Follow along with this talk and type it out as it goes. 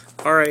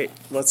All right,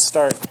 let's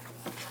start.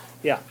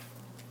 Yeah.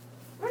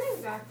 What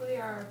exactly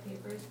are our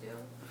papers due?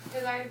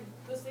 Because I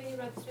was thinking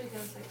about this week, I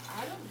was like,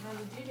 I don't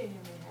have a due date in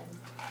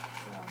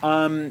my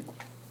head.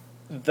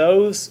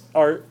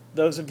 So.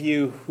 Those of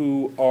you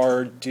who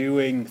are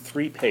doing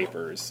 3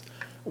 papers.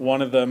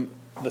 One of them,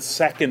 the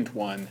second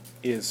one,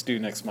 is due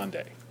next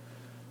Monday.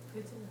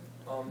 Good to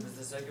know. Does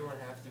the second one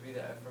have to be the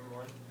Ephraim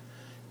one?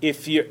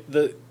 If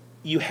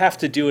you have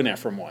to do an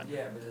Ephraim one.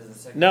 Yeah, but does the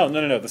second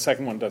No. The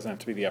second one doesn't have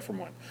to be the Ephraim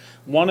one.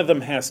 One of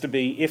them has to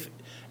be, if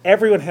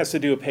everyone has to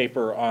do a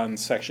paper on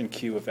section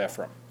Q of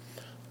Ephraim.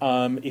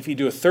 If you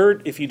do a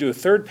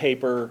third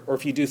paper, or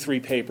if you do 3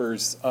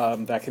 papers,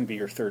 that can be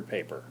your third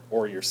paper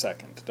or your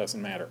second. It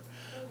doesn't matter.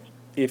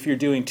 If you're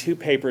doing 2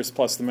 papers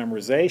plus the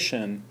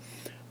memorization,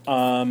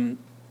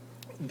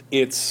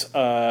 it's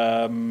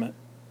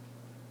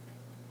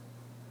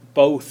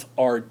both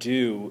are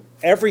due.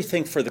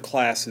 Everything for the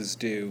class is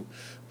due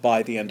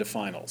by the end of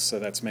finals, so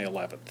that's May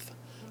 11th.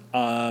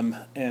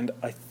 And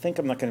I think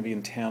I'm not going to be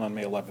in town on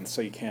May 11th,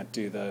 so you can't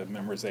do the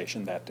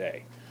memorization that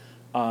day.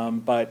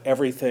 But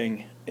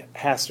everything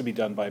has to be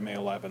done by May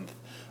 11th.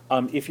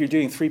 If you're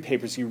doing 3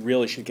 papers, you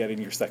really should get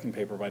in your second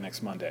paper by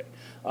next Monday.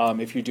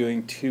 If you're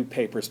doing 2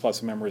 papers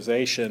plus a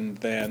memorization,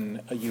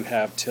 then you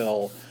have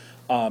till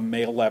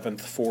May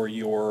 11th for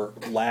your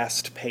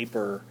last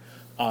paper,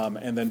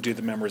 and then do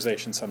the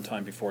memorization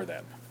sometime before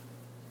then.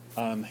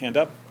 Hand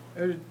up.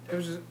 It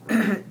was just,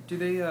 do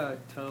they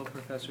tell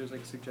professors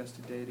like suggest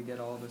a day to get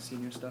all the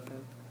senior stuff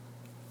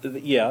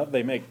in? Yeah,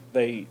 they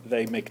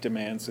make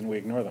demands and we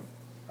ignore them.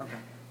 Okay.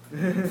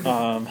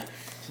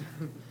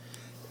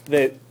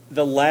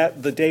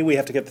 The day we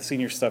have to get the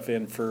senior stuff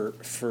in for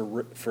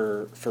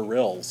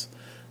RILs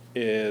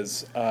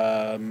is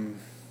I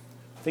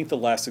think the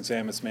last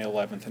exam is May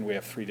 11th, and we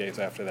have 3 days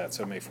after that,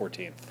 so May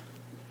 14th.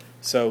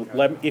 So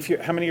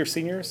how many are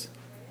seniors?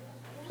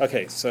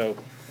 Okay, so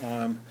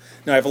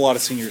no, I have a lot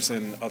of seniors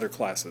in other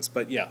classes,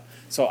 but yeah,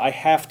 so I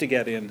have to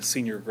get in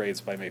senior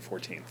grades by May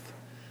 14th.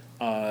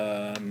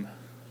 I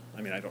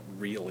mean, I don't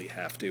really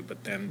have to,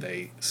 but then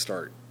they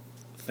start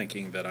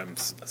thinking that I'm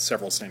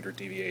several standard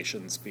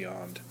deviations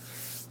beyond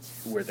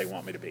where they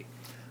want me to be.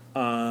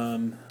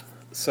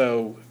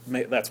 So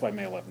that's why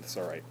May 11th is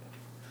all right.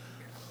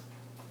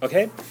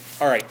 Okay?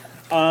 All right.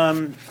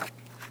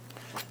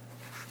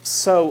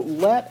 So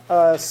let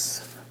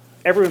us...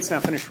 Everyone's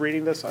now finished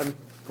reading this, I'm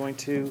going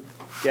to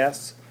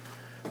guess.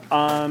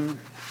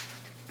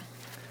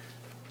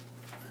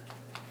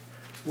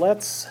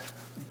 Let's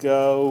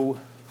go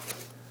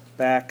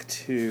back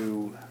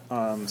to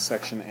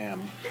section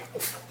M.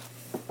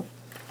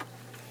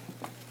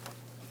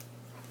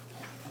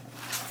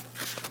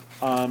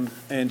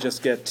 And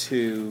just get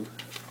to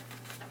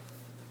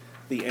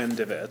the end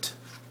of it.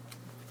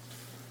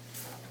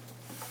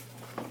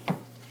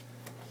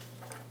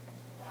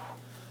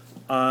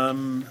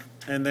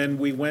 And then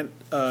we went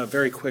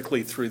very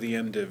quickly through the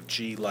end of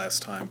G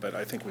last time, but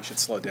I think we should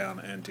slow down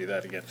and do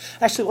that again.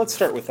 Actually, let's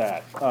start with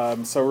that.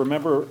 So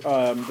remember,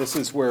 this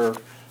is where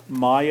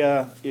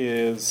Maya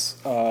is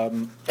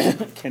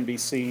can be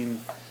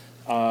seen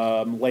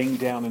laying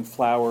down in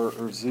flower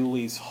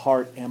Erzulie's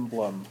heart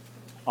emblem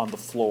on the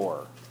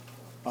floor.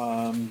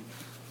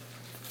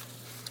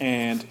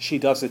 And she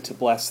does it to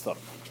bless them.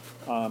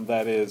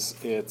 That is,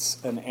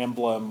 it's an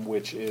emblem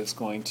which is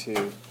going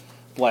to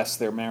bless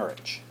their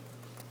marriage.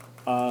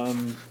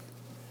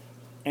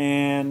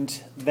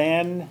 And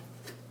then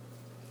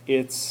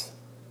it's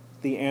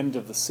the end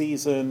of the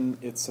season,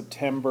 it's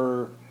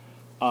September,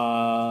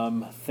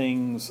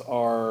 things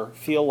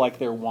feel like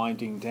they're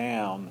winding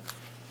down.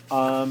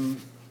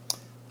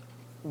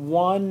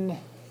 One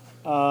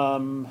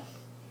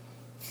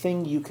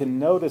thing you can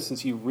notice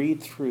as you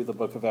read through the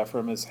book of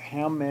Ephraim is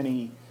how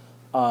many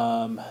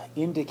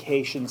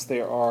indications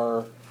there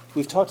are.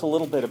 We've talked a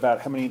little bit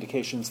about how many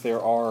indications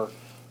there are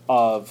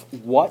of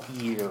what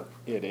year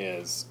it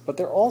is, but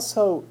there are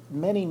also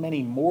many,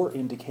 many more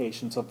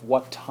indications of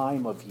what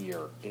time of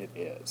year it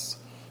is.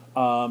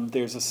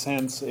 There's a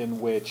sense in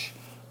which,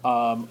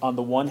 on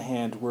the one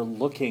hand, we're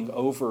looking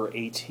over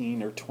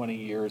 18 or 20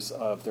 years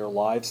of their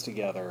lives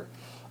together.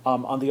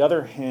 On the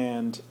other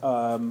hand,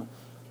 a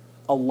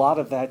lot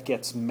of that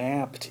gets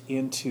mapped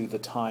into the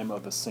time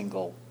of a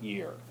single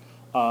year.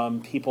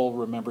 People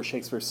remember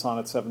Shakespeare's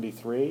Sonnet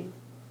 73?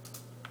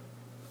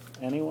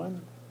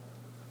 Anyone?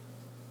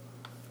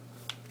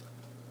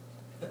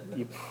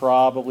 You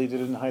probably did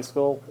it in high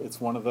school. It's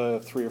one of the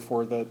 3 or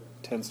 4 that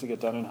tends to get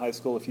done in high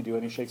school if you do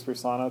any Shakespeare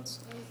sonnets.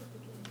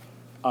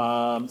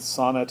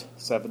 Sonnet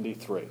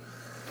 73.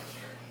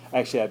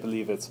 Actually, I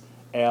believe it's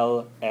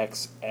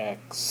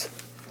LXXIII.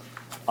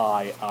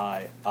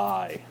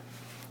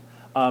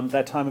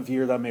 That time of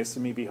year thou mayst to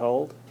me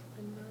behold.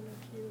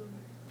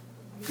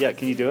 Yeah,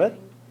 can you do it?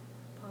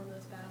 Upon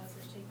those boughs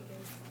that shake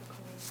against the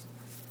cold,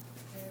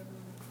 there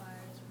bloom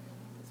fires within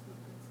the sweet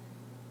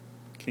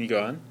sun. Can you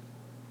go on?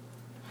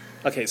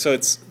 Okay, so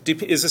is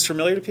this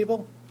familiar to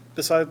people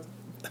besides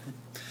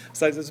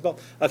Isabel?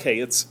 Okay,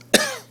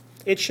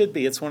 it should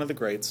be. It's one of the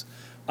greats.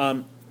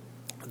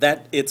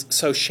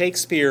 So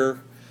Shakespeare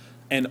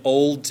an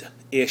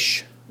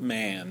old-ish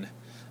man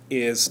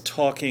is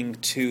talking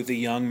to the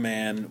young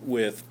man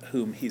with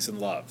whom he's in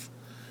love.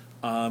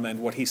 And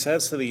what he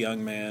says to the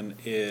young man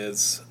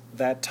is,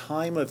 "That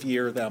time of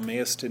year thou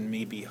mayest in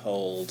me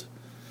behold,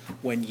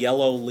 when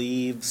yellow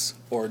leaves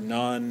or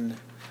none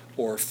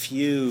or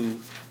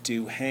few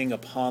do hang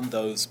upon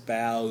those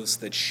boughs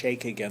that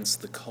shake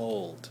against the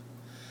cold,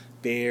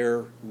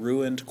 bare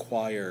ruined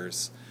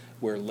choirs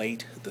where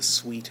late the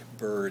sweet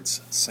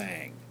birds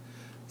sang."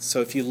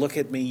 So if you look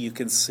at me, you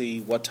can see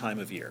what time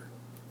of year?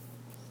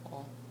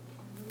 Fall.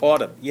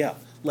 Autumn, yeah,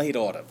 late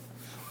autumn.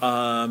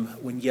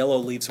 When yellow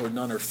leaves or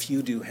none or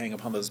few do hang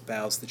upon those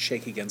boughs that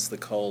shake against the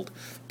cold,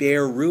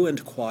 bare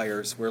ruined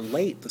choirs where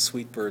late the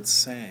sweet birds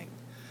sang.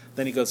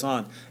 Then he goes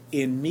on,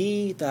 "In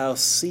me thou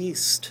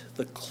seest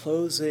the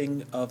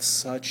closing of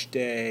such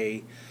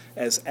day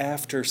as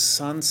after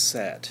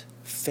sunset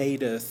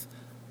fadeth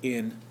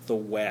in the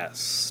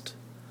west,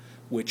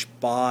 which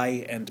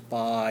by and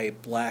by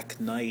black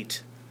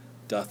night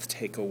doth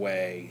take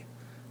away,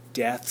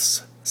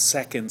 death's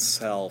second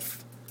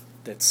self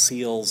that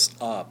seals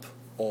up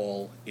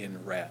all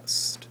in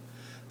rest."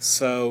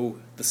 So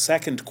the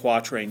second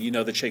quatrain, you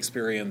know that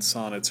Shakespearean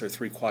sonnets are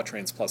 3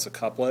 quatrains plus a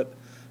couplet.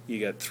 You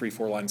get 3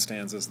 4-line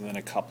stanzas and then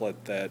a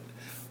couplet that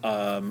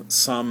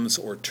sums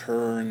or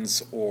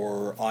turns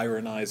or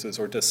ironizes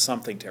or does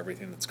something to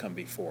everything that's come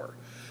before.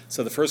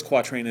 So the first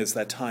quatrain is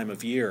that time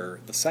of year.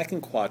 The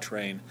second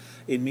quatrain,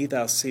 "In me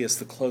thou seest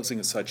the closing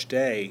of such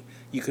day,"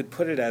 you could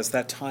put it as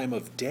that time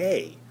of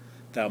day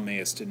thou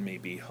mayest in me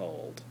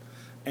behold.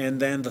 And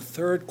then the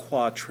third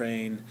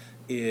quatrain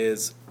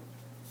is,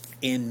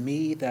 "In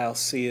me thou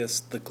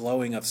seest the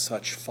glowing of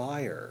such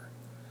fire,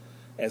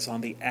 as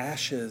on the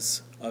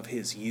ashes of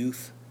his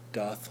youth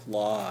doth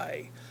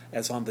lie,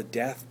 as on the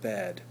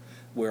deathbed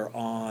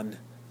whereon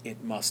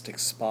it must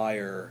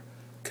expire,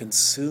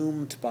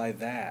 consumed by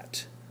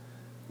that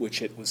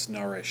which it was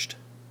nourished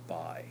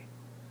by."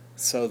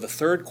 So the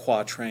third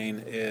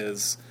quatrain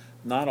is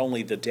not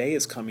only the day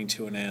is coming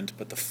to an end,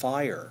 but the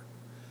fire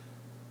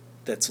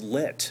that's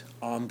lit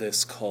on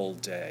this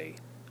cold day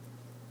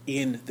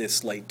in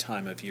this late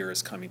time of year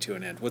is coming to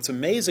an end. What's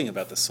amazing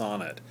about the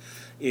sonnet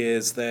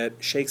is that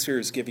Shakespeare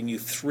is giving you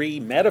 3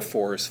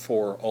 metaphors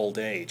for old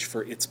age,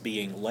 for its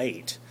being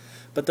late.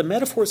 But the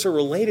metaphors are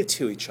related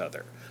to each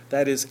other.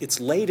 That is, it's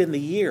late in the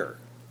year.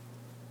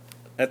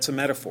 That's a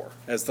metaphor,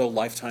 as though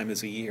lifetime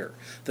is a year.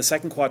 The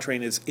second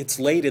quatrain is, it's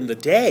late in the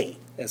day,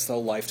 as though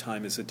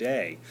lifetime is a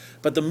day.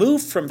 But the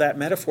move from that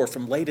metaphor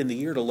from late in the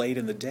year to late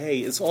in the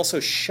day is also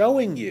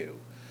showing you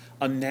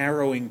a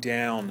narrowing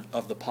down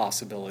of the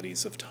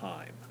possibilities of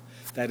time.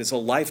 That is, a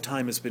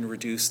lifetime has been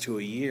reduced to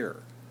a year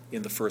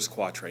in the first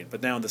quatrain,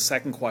 but now in the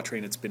second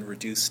quatrain it's been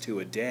reduced to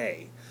a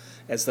day,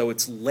 as though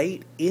it's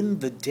late in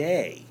the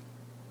day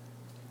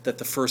that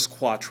the first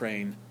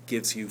quatrain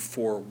gives you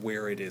for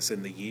where it is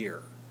in the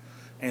year.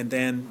 And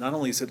then not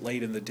only is it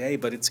late in the day,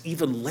 but it's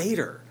even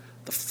later.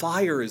 The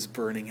fire is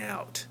burning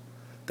out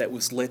that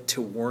was lit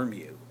to warm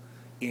you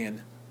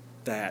in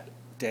that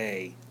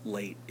day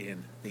late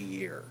in the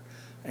year.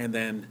 And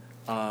then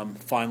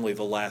finally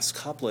the last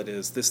couplet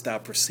is, "This thou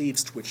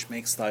perceivest, which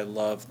makes thy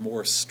love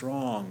more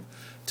strong,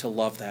 to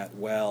love that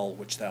well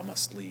which thou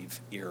must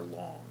leave ere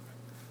long."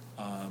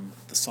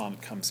 The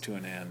sonnet comes to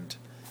an end.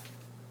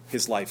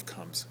 His life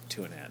comes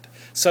to an end.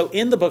 So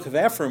in the book of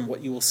Ephraim,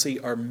 what you will see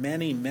are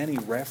many, many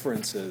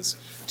references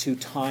to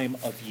time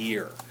of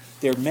year.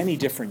 There are many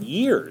different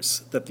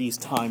years that these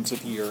times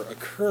of year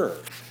occur,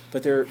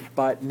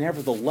 but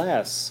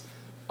nevertheless,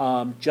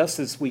 just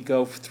as we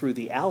go through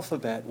the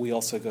alphabet, we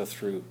also go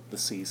through the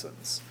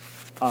seasons.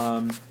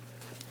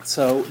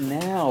 So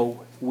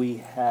now we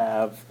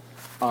have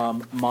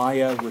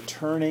Maya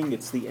returning.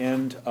 It's the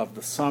end of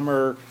the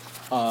summer.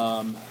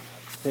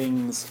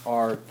 Things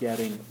are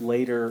getting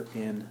later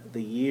in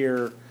the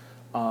year.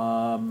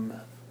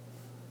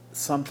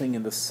 Something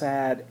in the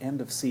sad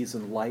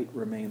end-of-season light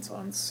remains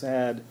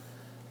unsaid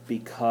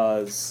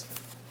because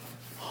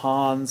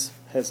Hans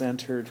has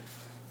entered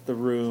the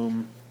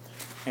room,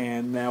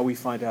 and now we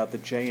find out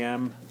that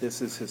JM, this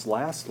is his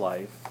last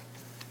life,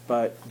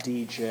 but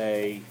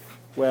DJ,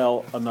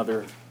 well,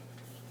 another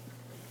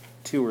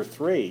 2 or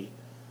 3.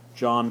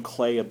 John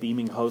Clay, a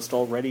beaming host,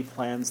 already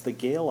plans the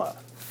gala.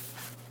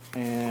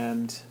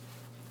 And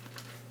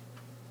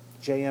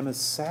JM is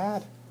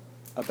sad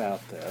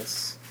about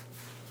this.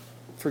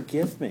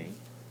 "Forgive me.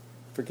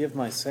 Forgive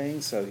my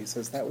saying so." He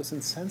says, "That was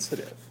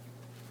insensitive,"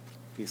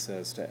 he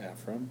says to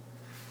Ephraim.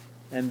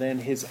 And then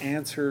his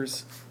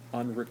answers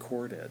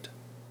unrecorded.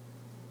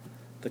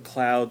 "The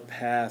cloud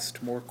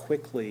passed more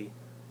quickly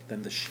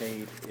than the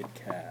shade it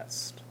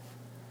cast."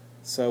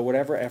 So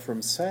whatever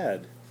Ephraim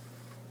said,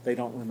 they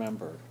don't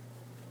remember.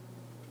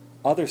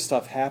 Other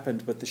stuff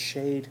happened, but the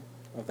shade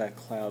of that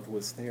cloud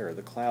was there.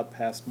 The cloud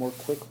passed more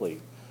quickly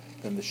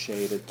than the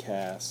shade it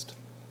cast.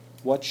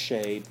 What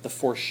shade? The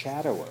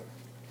foreshadower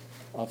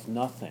of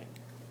nothing.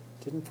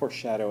 Didn't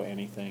foreshadow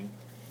anything,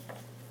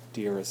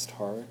 dearest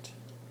heart,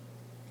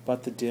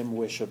 but the dim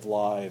wish of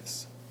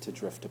lives to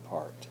drift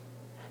apart.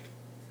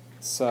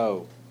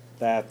 So,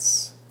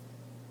 that's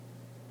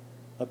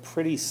a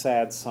pretty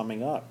sad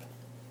summing up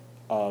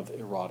of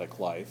erotic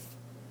life,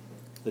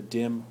 the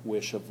dim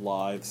wish of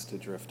lives to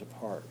drift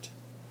apart.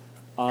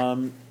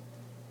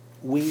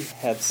 We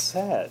have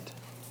said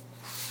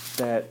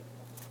that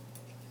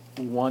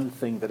one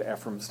thing that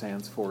Ephraim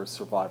stands for is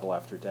survival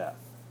after death,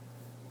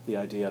 the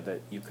idea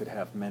that you could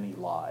have many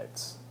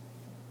lives.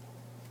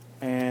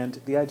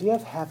 And the idea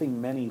of having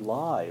many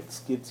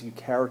lives gives you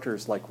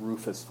characters like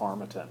Rufus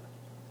Farmington,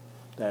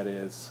 that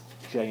is,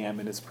 J.M.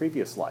 in his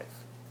previous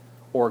life,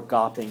 or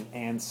Gopping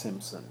Ann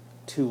Simpson,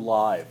 2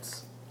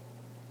 lives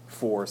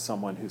for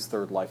someone whose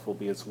third life will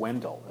be as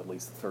Wendell, at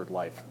least the third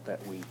life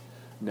that we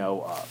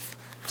know of.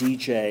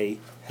 DJ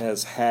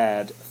has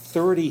had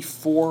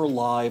 34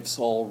 lives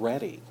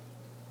already.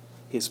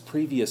 His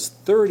previous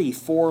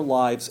 34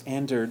 lives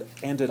ended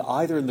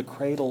either in the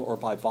cradle or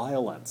by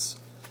violence,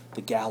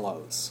 the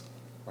gallows,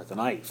 or the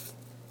knife.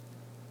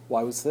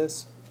 Why was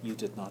this? You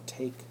did not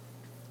take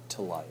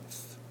to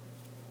life.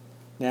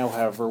 Now,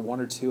 however, 1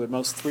 or 2, at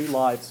most 3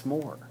 lives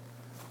more.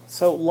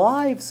 So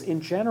lives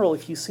in general,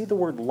 if you see the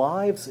word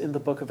lives in the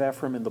book of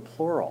Ephraim in the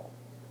plural,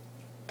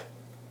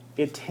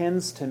 it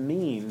tends to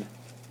mean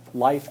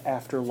life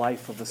after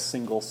life of a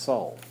single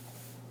soul.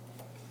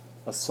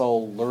 A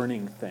soul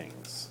learning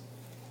things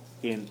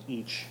in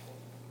each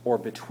or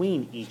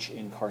between each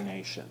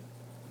incarnation,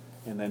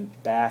 and then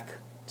back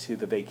to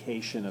the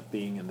vacation of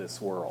being in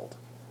this world.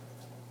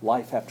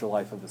 Life after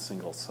life of a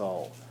single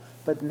soul.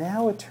 But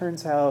now it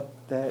turns out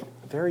that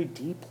very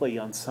deeply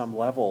on some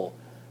level,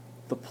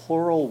 the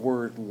plural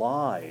word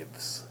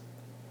lives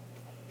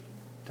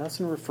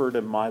doesn't refer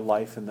to my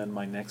life and then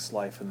my next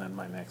life and then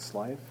my next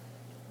life.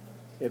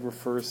 It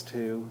refers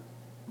to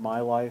my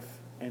life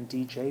and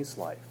DJ's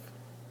life.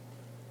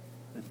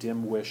 A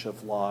dim wish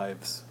of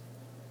lives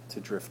to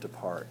drift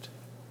apart.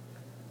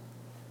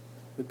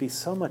 It would be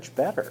so much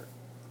better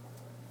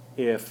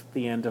if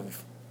the end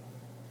of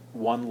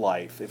one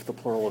life, if the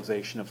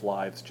pluralization of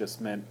lives just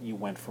meant you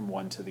went from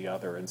one to the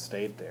other and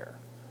stayed there.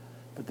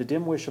 But the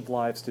dim wish of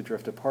lives to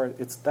drift apart,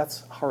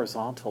 that's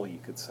horizontal, you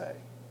could say.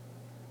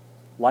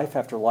 Life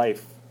after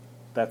life,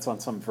 that's on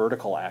some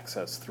vertical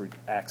axis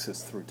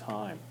through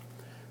time.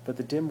 But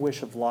the dim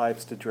wish of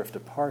lives to drift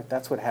apart,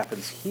 that's what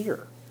happens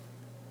here,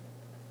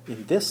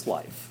 in this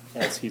life,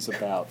 as he's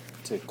about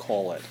to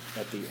call it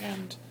at the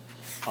end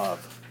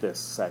of this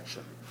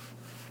section.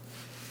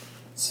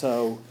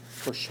 So,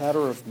 for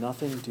shadow of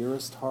nothing,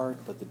 dearest heart,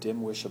 but the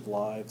dim wish of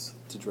lives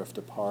to drift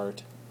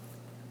apart,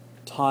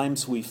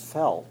 times we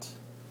felt,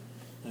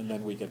 and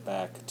then we get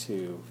back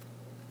to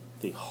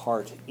the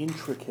heart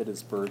intricate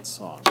as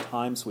birdsong.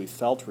 Times we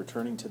felt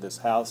returning to this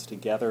house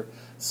together,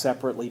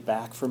 separately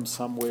back from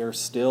somewhere,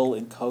 still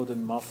in coat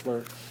and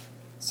muffler.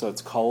 So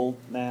it's cold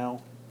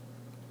now.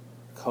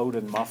 Coat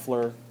and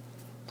muffler.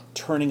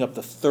 Turning up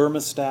the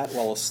thermostat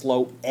while a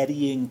slow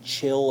eddying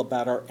chill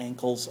about our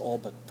ankles all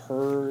but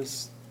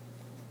purrs.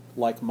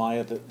 Like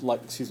Maya,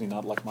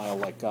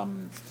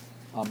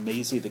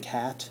 Maisie the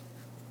cat.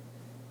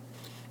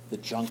 The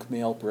junk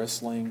mail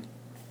bristling.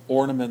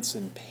 Ornaments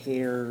in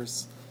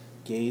pairs.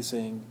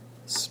 Gazing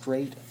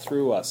straight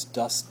through us,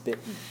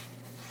 dust-bitten,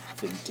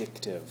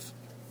 vindictive.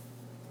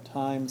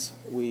 Times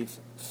we've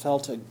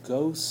felt a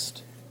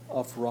ghost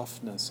of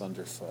roughness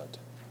underfoot.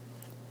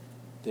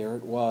 There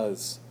it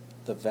was,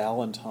 the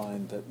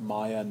Valentine that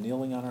Maya,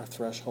 kneeling on our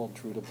threshold,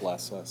 drew to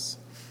bless us,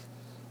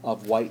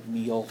 of white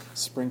meal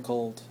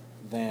sprinkled,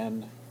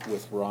 then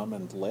with rum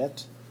and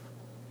lit.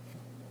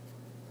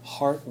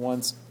 Heart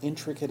once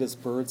intricate as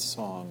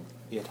birdsong,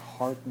 it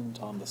hardened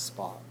on the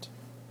spot.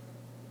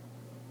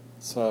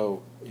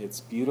 So it's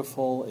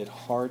beautiful, it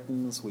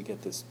hardens, we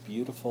get this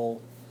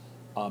beautiful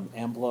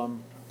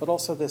emblem, but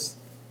also this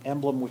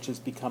emblem which is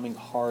becoming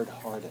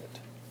hard-hearted.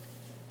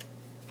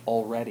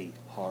 Already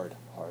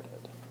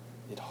hard-hearted.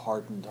 It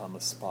hardened on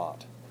the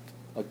spot.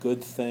 A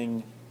good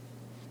thing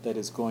that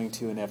is going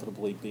to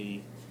inevitably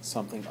be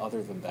something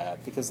other than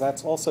that, because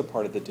that's also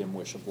part of the dim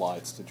wish of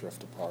lives to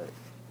drift apart.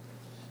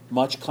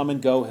 Much come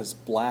and go has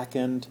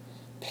blackened,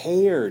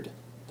 pared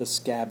the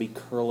scabby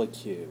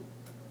curlicue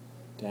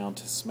down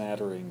to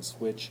smatterings,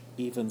 which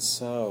even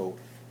so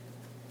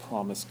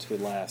promise to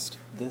last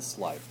this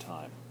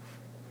lifetime.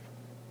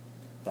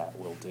 That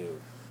will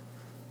do.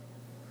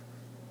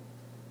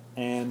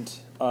 And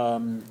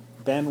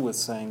Ben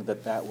was saying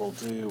that will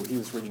do, he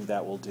was reading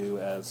that will do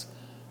as,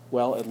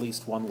 well, at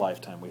least one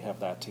lifetime we have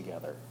that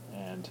together.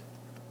 And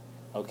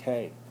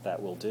okay,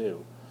 that will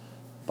do.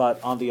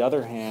 But on the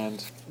other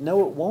hand,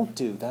 no, it won't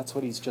do. That's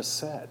what he's just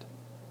said,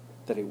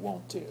 that it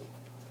won't do.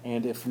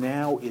 And if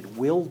now it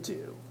will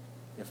do,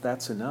 if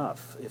that's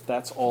enough, if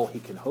that's all he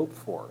can hope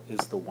for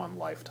is the one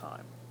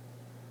lifetime,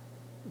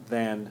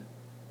 then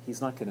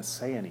he's not going to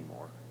say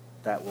anymore,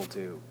 that will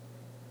do.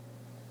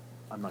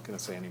 I'm not going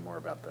to say any more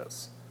about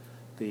this.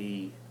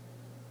 The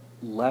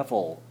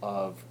level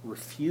of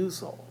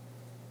refusal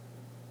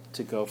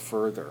to go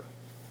further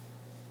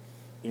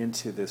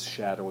into this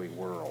shadowy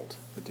world,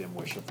 the dim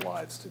wish of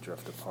lives to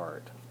drift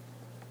apart,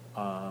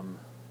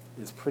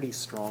 is pretty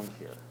strong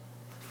here.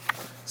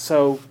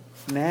 So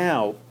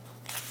now,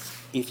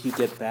 if you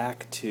get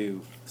back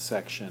to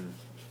section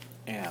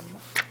M,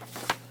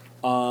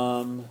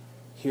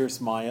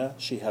 here's Maya.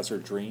 She has her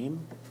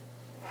dream.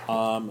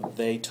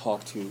 They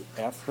talk to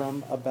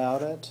Ephraim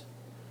about it.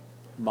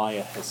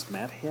 Maya has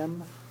met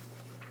him,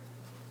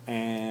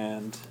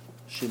 and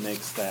she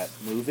makes that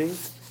movie,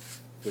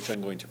 which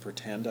I'm going to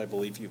pretend I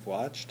believe you've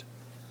watched.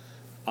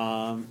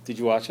 Did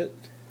you watch it?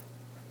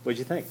 What did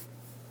you think?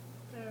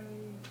 Very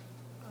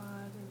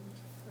odd and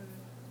sort of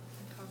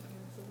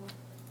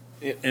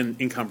incomprehensible. And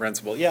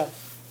incomprehensible, yeah.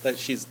 That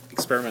she's an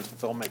experimental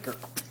filmmaker.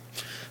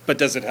 But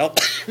does it help?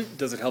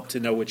 Does it help to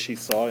know what she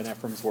saw in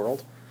Ephraim's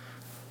world?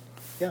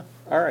 Yeah.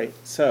 All right.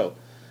 So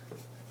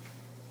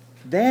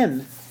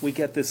then we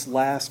get this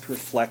last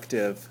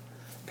reflective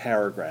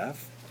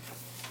paragraph.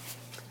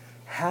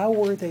 How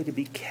were they to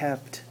be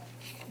kept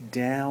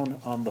down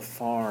on the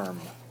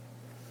farm?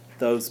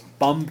 Those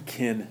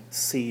bumpkin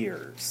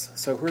seers.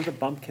 So who are the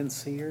bumpkin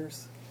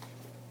seers?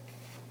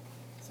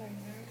 Sorry,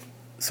 Mary?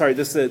 Sorry,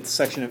 this is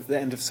the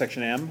end of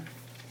section M,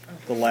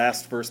 the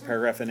last verse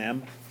paragraph in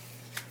M.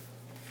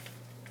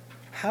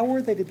 How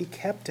were they to be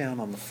kept down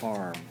on the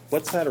farm?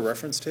 What's that a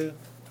reference to?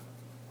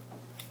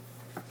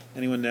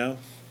 Anyone know?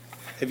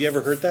 Have you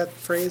ever heard that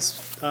phrase?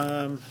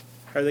 How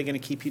are they going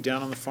to keep you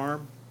down on the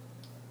farm?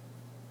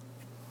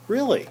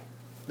 Really?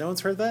 No one's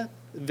heard that?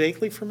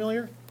 Vaguely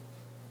familiar?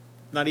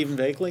 Not even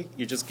vaguely?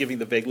 You're just giving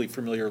the vaguely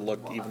familiar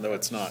look, even though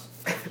it's not.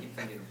 I keep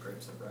thinking of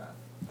Grapes of Wrath.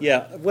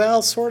 Yeah,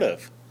 well, sort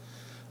of.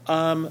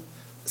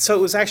 So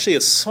it was actually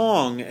a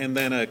song and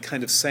then a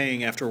kind of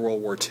saying after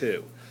World War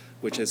II,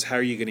 which is, how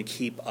are you going to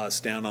keep us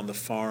down on the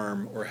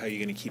farm, or how are you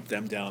going to keep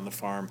them down on the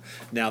farm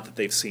now that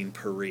they've seen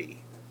Paris?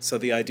 So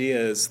the idea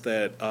is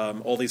that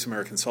all these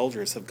American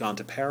soldiers have gone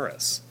to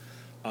Paris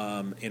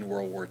in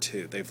World War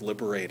II. They've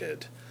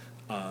liberated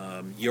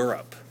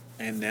Europe,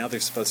 and now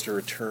they're supposed to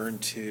return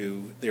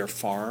to their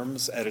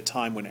farms at a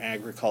time when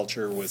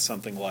agriculture was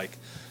something like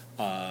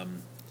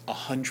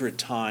 100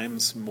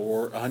 times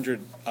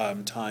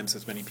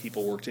as many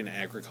people worked in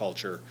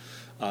agriculture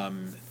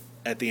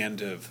at the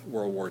end of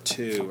World War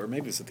II, or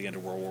maybe it was at the end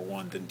of World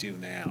War I, than do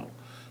now.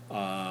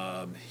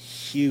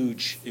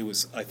 Huge. It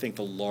was, I think,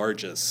 the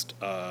largest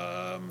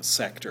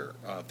sector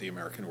of the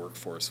American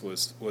workforce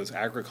was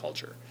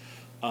agriculture.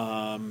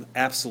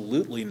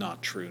 Absolutely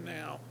not true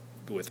now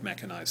with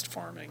mechanized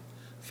farming,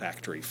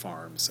 factory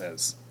farms,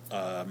 as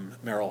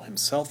Merrill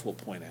himself will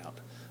point out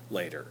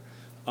later.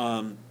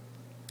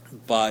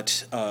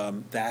 But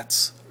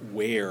that's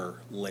where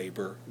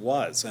labor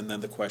was. And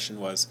then the question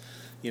was,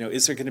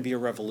 is there going to be a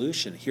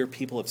revolution? Here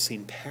people have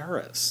seen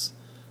Paris,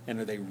 and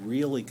are they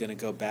really going to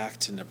go back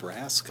to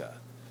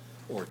Nebraska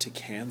or to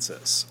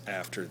Kansas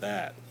after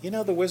that?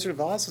 The Wizard of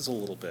Oz is a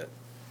little bit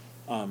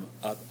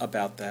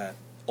about that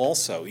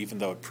also, even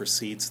though it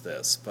precedes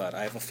this, but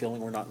I have a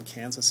feeling we're not in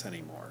Kansas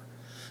anymore.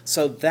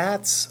 So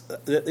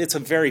it's a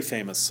very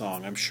famous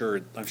song. I'm sure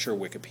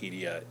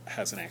Wikipedia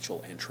has an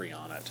actual entry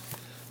on it.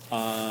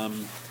 How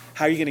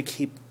are you going to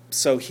keep?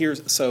 So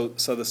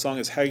the song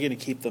is, how are you going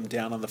to keep them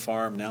down on the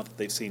farm now that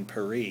they've seen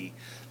Paris?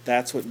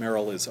 That's what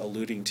Merrill is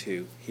alluding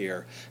to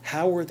here.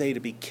 How were they to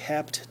be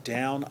kept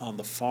down on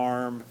the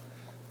farm?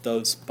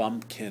 Those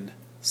bumpkin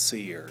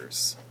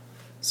seers.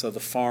 So the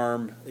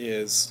farm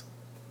is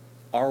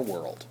our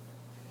world.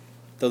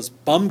 Those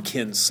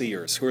bumpkin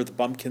seers. Who are the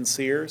bumpkin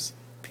seers?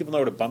 People know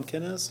what a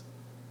bumpkin is?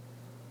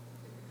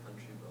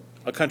 Country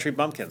bumpkin. A country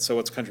bumpkin. So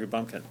what's country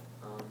bumpkin?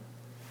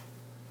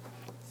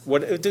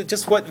 What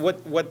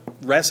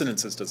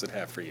resonances does it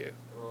have for you?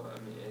 Well, I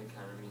mean, it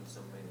kind of means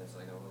somebody that's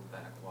like a little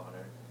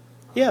backwater.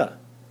 Yeah.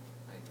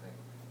 Like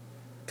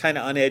Kind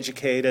of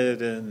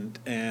uneducated and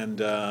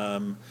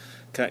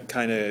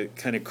kind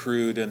of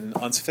crude and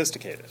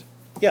unsophisticated.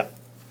 Yeah.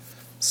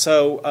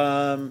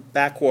 So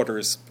backwater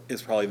is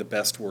probably the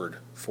best word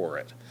for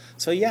it.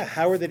 So yeah,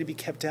 how are they to be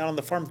kept down on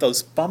the farm?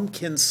 Those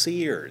bumpkin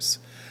seers,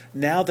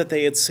 now that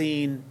they had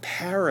seen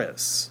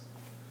Paris,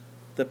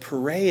 the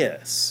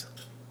Piraeus,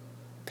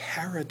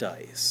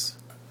 paradise.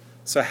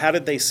 So how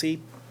did they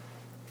see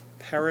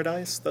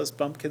paradise, those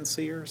bumpkin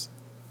seers?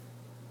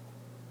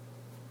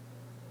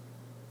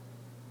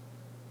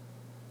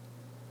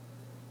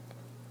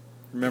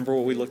 Remember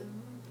what we looked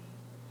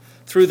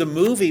through the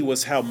movie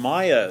was how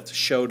Maya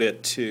showed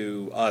it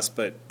to us,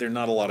 but there are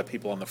not a lot of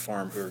people on the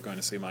farm who are going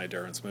to see Maya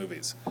Deren's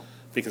movies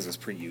because it's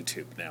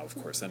pre-YouTube now. Of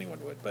course, anyone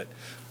would. But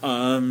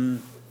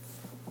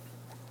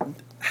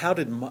how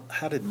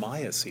did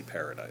Maya see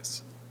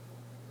paradise?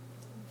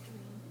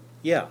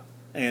 Yeah,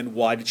 and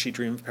why did she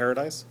dream of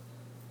paradise?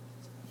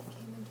 It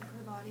came into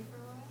her body for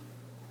a while.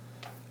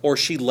 Or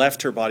she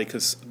left her body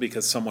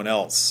because someone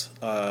else,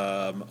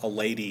 a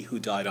lady who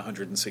died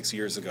 106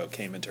 years ago,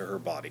 came into her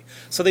body.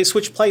 So they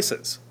switched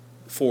places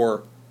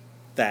for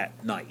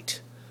that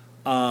night.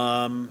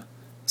 How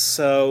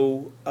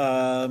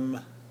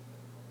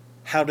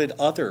did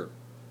other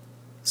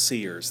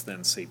seers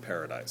then see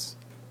paradise?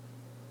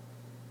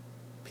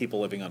 People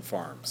living on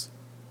farms.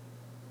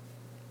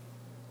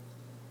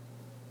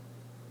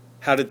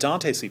 How did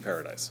Dante see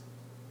paradise?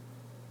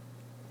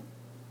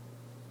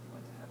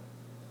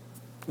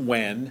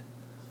 when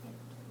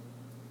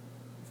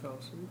Fell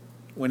asleep.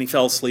 he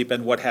fell asleep,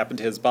 and what happened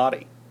to his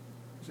body?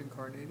 Was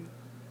incarnated.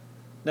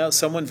 No,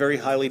 someone very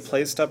highly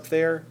placed up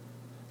there.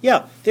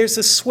 Yeah, there's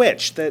a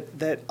switch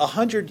that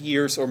 100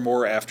 years or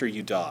more after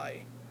you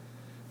die,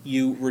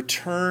 you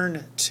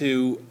return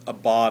to a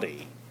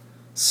body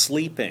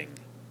sleeping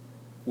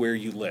where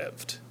you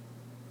lived.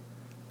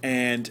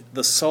 And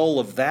the soul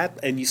of that,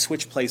 and you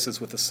switch places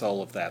with the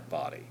soul of that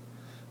body.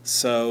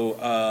 So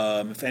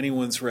if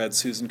anyone's read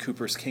Susan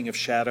Cooper's King of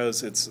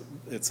Shadows, it's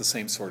the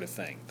same sort of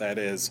thing. That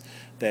is,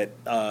 that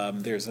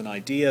there's an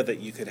idea that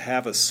you could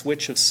have a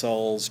switch of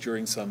souls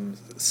during some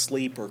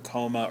sleep or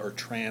coma or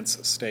trance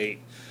state.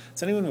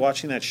 Is anyone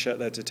watching that show,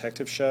 that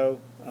detective show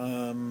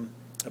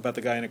about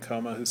the guy in a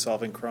coma who's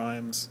solving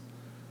crimes?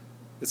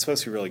 It's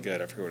supposed to be really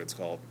good. I forget what it's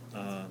called.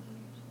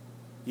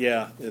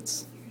 Yeah,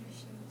 it's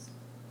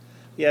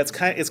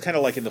kind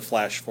of like in the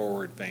flash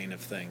forward vein of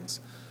things.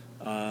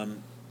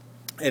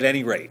 At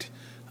any rate,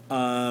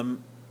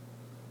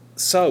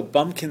 so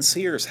bumpkin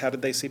seers, how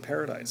did they see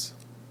paradise?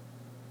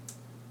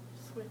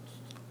 Switched.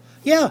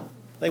 Yeah,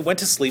 they went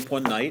to sleep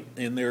one night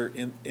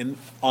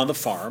on the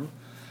farm,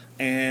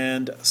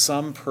 and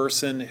some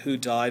person who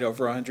died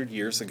over 100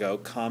 years ago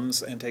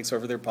comes and takes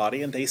over their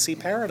body, and they see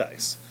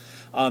paradise.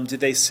 Did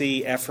they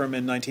see Ephraim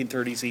in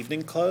 1930s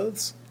evening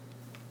clothes?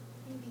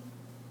 Maybe.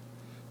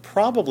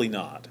 Probably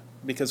not,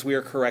 because we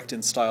are correct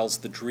in styles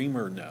the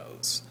dreamer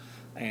knows.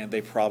 And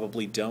they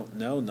probably don't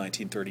know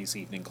 1930s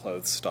evening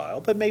clothes style,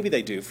 but maybe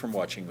they do from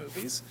watching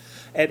movies.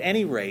 At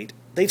any rate,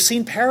 they've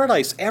seen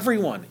paradise.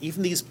 Everyone,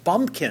 even these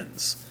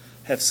bumpkins,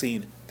 have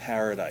seen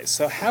paradise.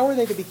 So how are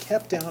they to be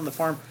kept down on the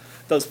farm,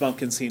 those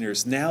bumpkin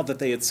seniors, now that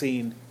they had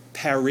seen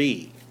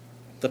Paris,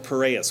 the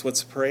Piraeus?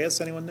 What's the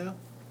Piraeus? Anyone know?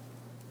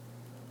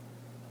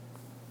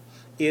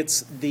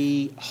 It's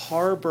the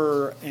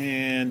harbor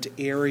and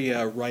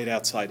area right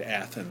outside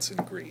Athens in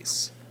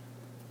Greece.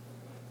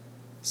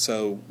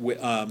 So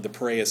the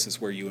Piraeus is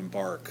where you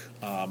embark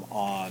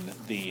on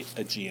the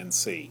Aegean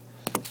Sea.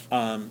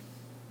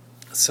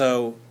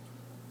 So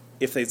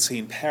if they'd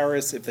seen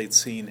Paris, if they'd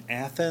seen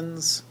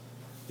Athens,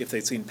 if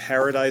they'd seen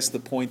paradise, the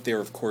point there,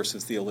 of course,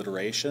 is the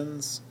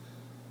alliterations.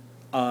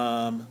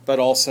 But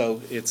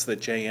also it's that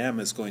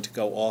JM is going to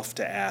go off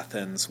to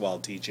Athens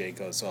while DJ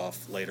goes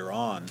off later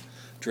on,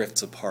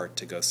 drifts apart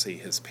to go see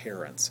his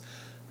parents.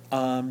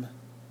 How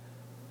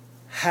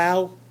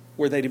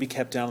were they to be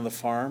kept down on the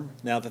farm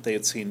now that they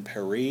had seen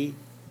Paris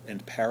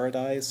and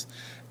paradise,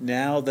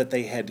 now that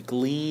they had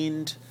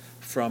gleaned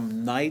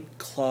from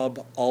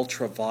nightclub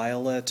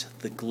ultraviolet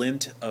the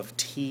glint of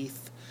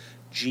teeth,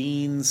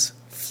 jeans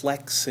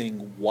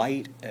flexing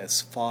white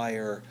as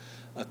fire,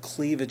 a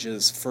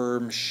cleavage's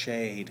firm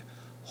shade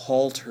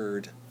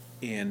haltered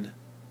in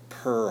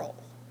pearl?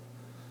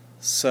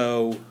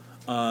 So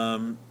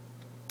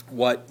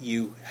what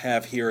you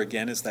have here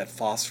again is that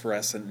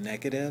phosphorescent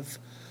negative.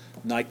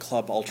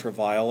 Nightclub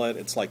ultraviolet,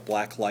 it's like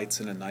black lights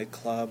in a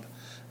nightclub,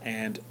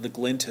 and the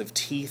glint of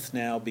teeth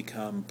now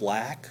become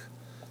black,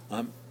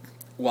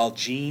 while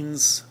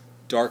jeans,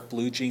 dark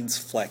blue jeans,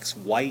 flex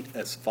white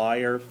as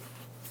fire,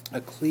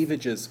 a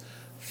cleavage's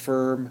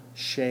firm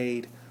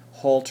shade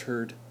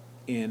haltered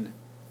in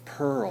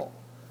pearl.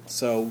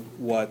 So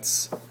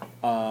what's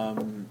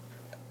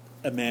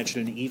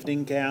imagine an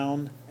evening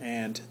gown,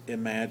 and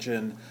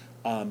imagine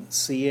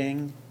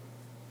seeing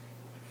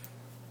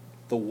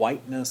the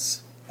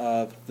whiteness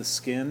of the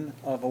skin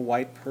of a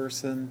white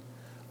person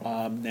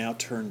now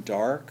turned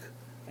dark,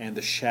 and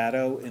the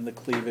shadow in the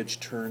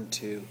cleavage turned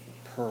to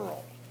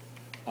pearl,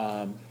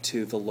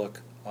 to the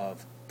look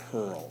of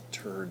pearl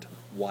turned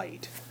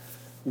white.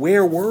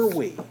 Where were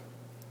we?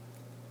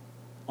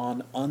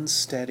 On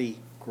unsteady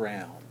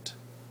ground.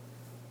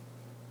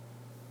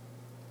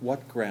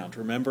 What ground?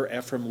 Remember,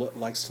 Ephraim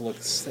likes to look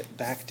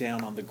back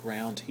down on the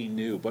ground he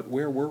knew, but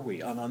where were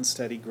we? On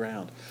unsteady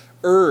ground.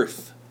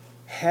 Earth,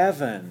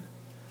 heaven,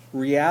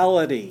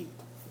 reality,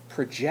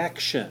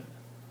 projection.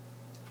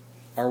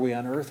 Are we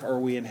on earth? Are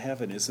we in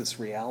heaven? Is this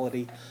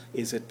reality?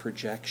 Is it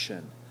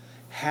projection?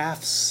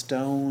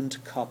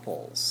 Half-stoned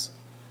couples.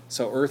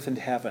 So earth and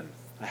heaven,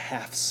 a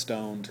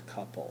half-stoned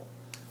couple.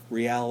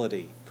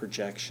 Reality,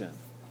 projection,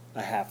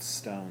 a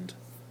half-stoned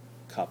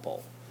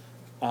couple.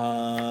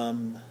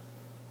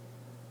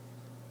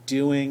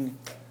 Doing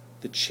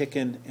the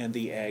chicken and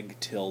the egg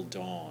till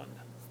dawn.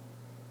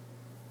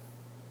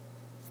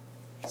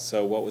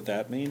 So what would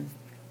that mean?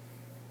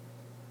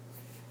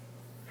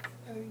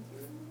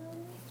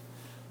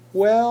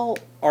 Well,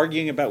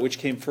 arguing about which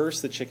came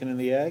first, the chicken and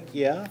the egg,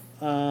 yeah.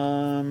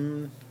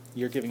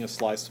 You're giving a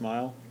sly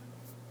smile.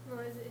 Well,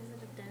 is it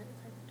a dance?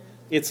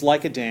 It's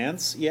like a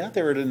dance, yeah.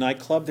 They're at a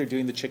nightclub, they're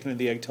doing the chicken and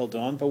the egg till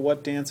dawn, but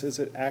what dance is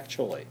it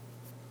actually?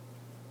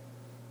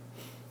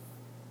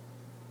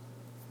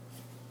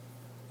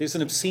 There's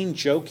an obscene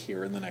joke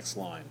here in the next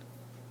line.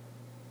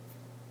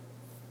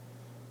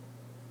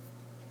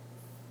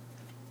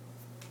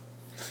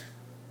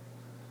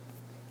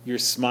 You're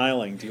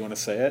smiling. Do you want to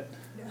say it?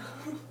 No.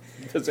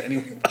 Does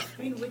anyone?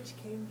 I mean, which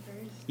came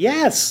first?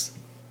 Yes!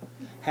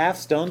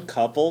 half-stone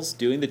couples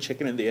doing the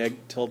chicken and the egg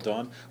till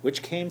dawn.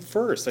 Which came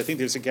first? I think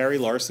there's a Gary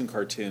Larson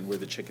cartoon where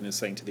the chicken is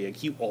saying to the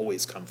egg, "You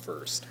always come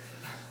first."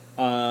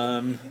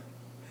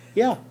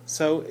 Yeah,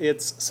 so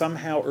it's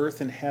somehow earth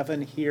and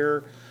heaven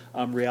here,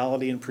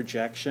 reality and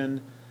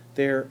projection.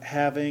 They're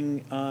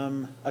having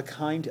a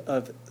kind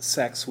of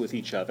sex with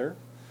each other.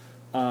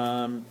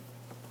 It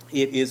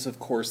is, of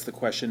course, the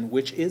question,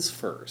 which is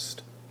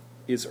first?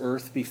 Is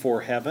earth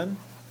before heaven,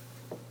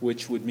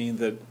 which would mean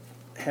that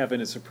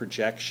heaven is a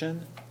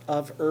projection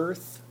of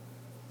earth,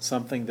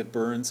 something that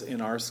burns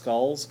in our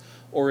skulls,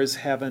 or is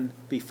heaven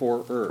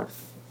before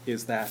earth?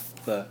 Is that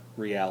the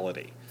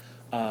reality?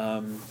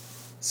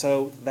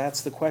 So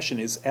that's the question.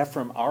 Is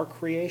Ephraim our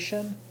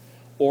creation,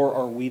 or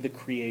are we the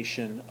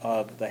creation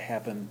of the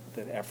heaven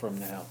that Ephraim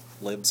now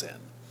lives in?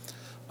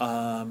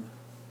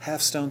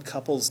 Half-stone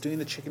couples doing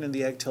the chicken and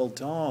the egg till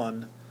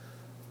dawn,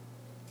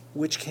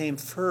 which came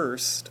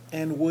first,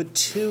 and would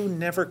two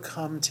never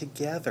come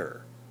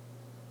together?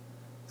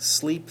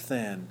 Sleep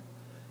then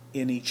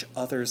in each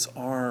other's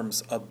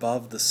arms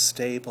above the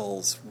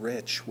stables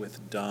rich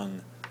with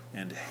dung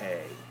and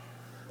hay.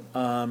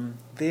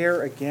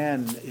 There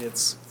again,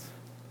 it's,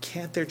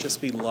 can't there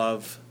just be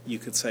love, you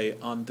could say,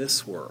 on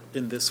this world,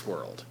 in this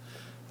world?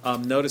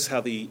 Notice how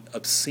the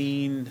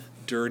obscene,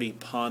 dirty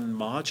pun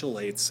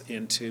modulates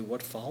into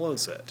what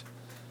follows it.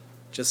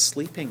 Just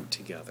sleeping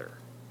together,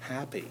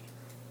 happy,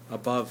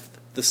 above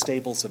the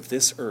stables of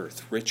this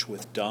earth, rich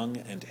with dung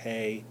and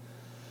hay.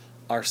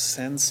 Our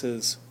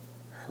senses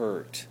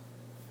hurt.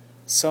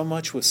 So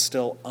much was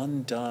still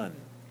undone.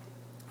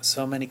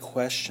 So many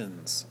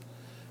questions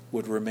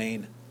would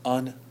remain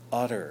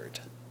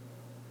unuttered.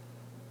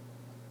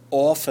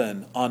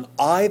 Often on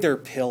either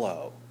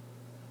pillow,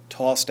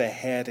 tossed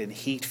ahead in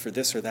heat for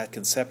this or that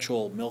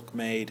conceptual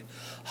milkmaid,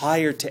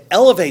 hired to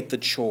elevate the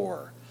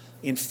chore,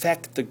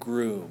 infect the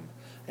groom,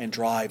 and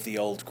drive the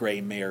old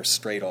gray mare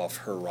straight off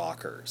her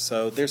rocker.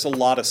 So there's a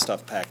lot of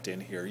stuff packed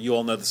in here. You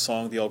all know the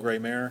song, The Old Gray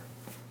Mare?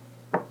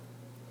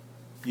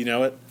 You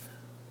know it?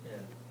 Yeah.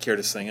 Care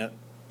to sing it?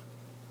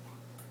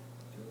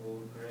 The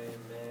old gray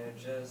mare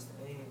just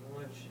ain't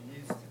what she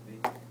used to be.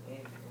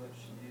 Ain't what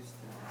she used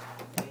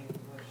to be. Ain't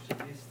what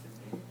she used to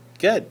be.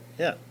 Good,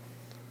 yeah.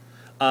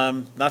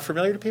 Not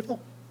familiar to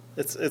people?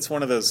 It's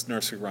one of those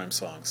nursery rhyme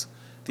songs.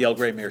 The old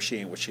gray mare, she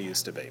ain't what she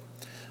used to be.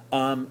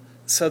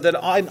 So that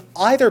on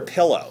either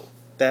pillow,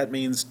 that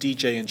means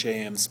DJ and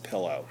JM's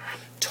pillow,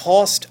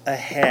 tossed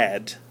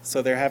ahead,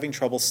 so they're having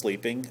trouble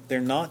sleeping.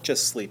 They're not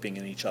just sleeping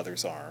in each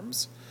other's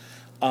arms.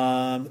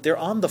 They're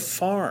on the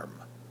farm,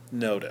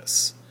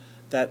 notice,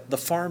 that the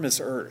farm is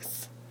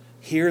earth.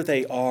 Here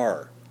they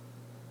are,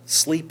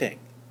 sleeping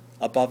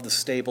above the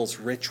stables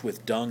rich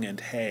with dung and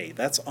hay.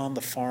 That's on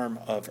the farm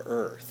of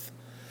earth.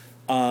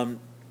 But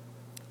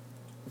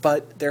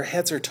their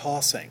heads are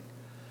tossing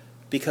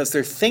because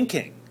they're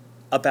thinking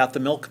about the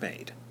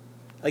milkmaid.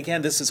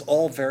 Again, this is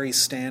all very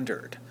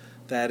standard.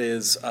 That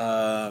is,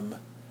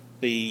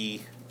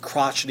 the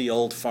crotchety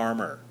old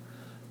farmer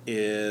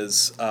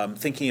is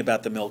thinking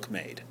about the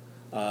milkmaid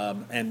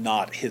and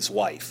not his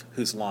wife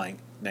who's lying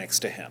next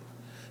to him.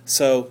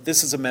 So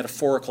this is a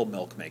metaphorical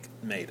milkmaid,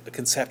 a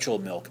conceptual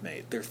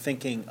milkmaid. They're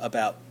thinking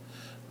about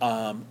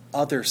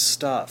other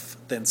stuff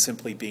than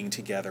simply being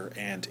together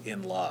and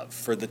in love.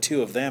 For the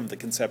two of them, the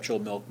conceptual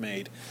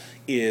milkmaid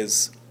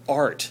is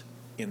art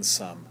in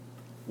some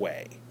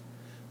way.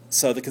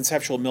 So the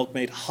conceptual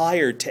milkmaid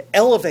hired to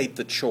elevate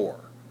the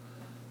chore,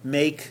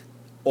 make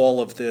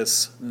all of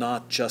this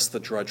not just the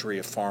drudgery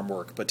of farm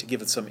work, but to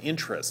give it some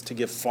interest, to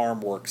give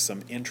farm work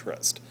some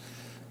interest.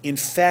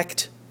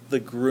 Infect the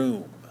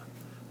groom,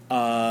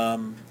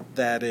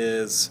 that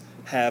is,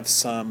 have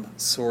some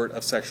sort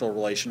of sexual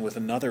relation with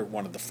another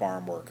one of the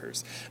farm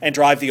workers, and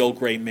drive the old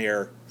gray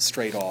mare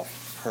straight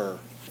off her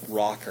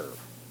rocker.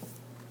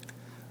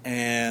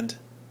 And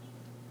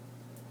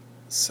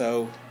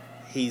so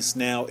he's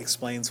now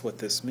explains what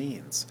this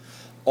means.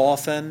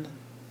 Often,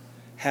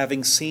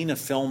 having seen a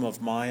film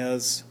of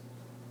Maya's,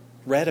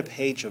 read a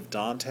page of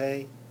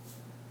Dante,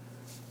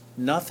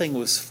 nothing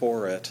was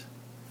for it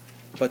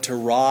but to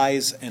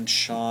rise and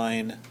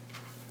shine,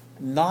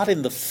 not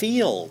in the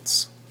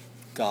fields,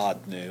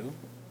 God knew,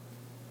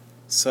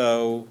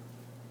 so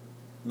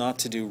not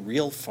to do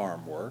real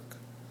farm work,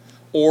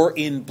 or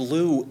in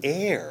blue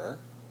air,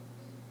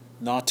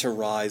 not to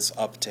rise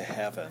up to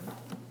heaven.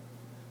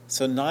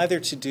 So neither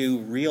to do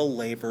real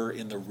labor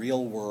in the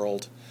real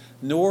world,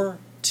 nor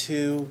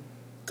to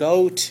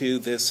go to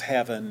this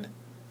heaven,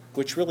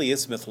 which really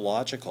is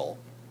mythological.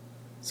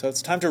 So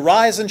it's time to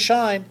rise and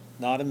shine,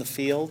 not in the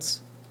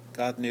fields,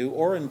 God knew,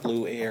 or in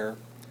blue air,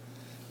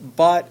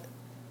 but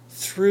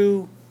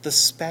through the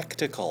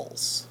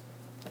spectacles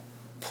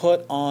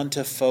put on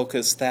to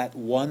focus that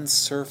one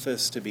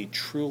surface to be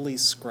truly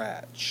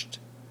scratched,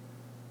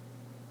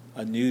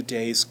 a new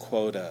day's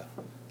quota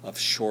of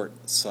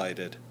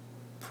short-sighted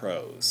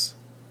prose.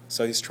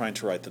 So he's trying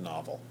to write the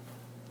novel.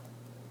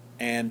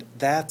 And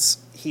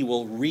that's, he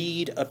will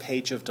read a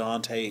page of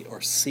Dante or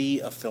see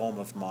a film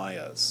of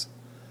Maya's,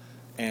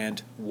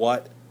 and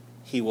what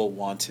he will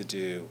want to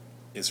do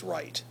is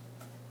right.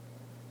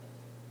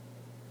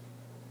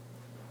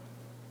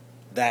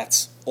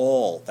 That's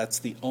all. That's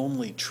the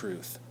only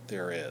truth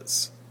there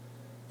is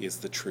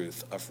the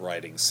truth of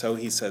writing. So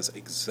he says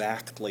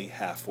exactly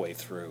halfway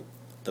through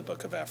the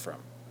book of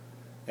Ephraim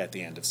at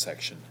the end of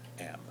section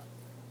M.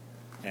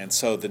 And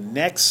so the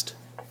next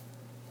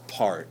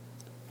part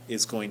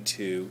is going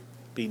to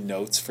be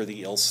notes for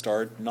the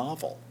ill-starred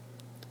novel.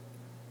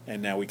 And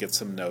now we get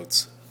some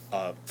notes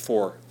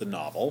for the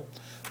novel.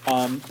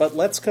 But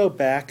let's go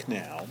back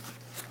now,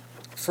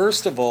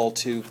 first of all,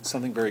 to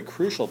something very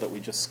crucial that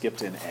we just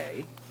skipped in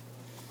A.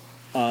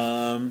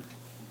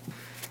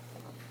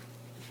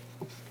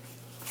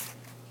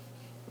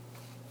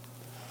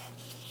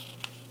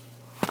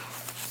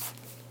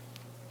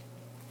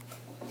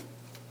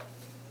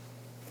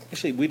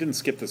 Actually, we didn't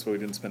skip this, but we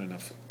didn't spend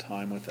enough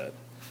time with it.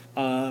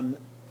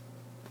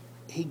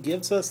 He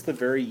gives us the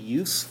very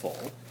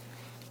useful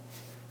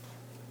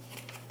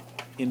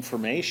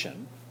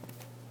information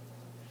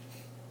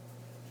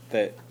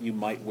that you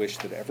might wish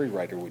that every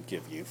writer would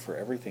give you for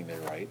everything they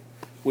write,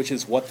 which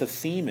is what the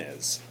theme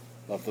is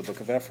of the book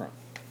of Ephraim.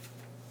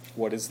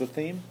 What is the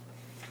theme?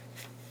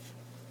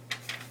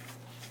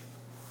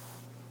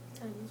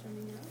 Time is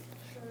running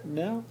out.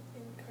 No.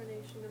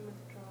 Incarnation and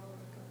withdrawal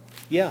of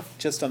God. Yeah,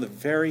 just on the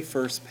very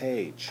first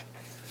page.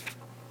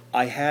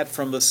 I had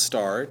from the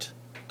start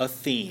a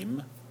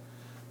theme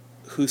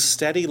whose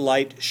steady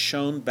light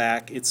shone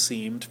back, it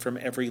seemed, from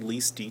every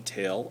least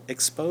detail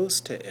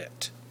exposed to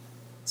it.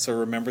 So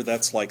remember,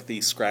 that's like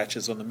the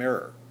scratches on the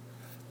mirror.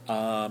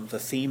 The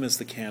theme is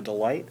the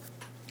candlelight.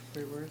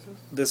 Wait, where is this?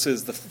 This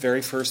is the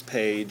very first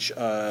page.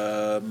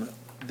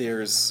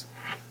 There's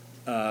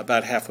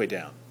about halfway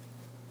down.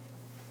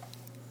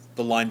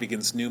 The line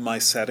begins, "Knew my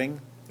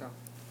setting,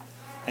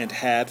 and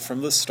had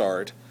from the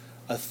start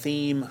a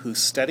theme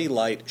whose steady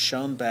light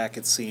shone back,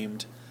 it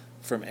seemed,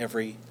 from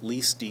every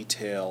least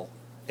detail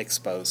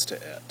exposed to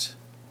it.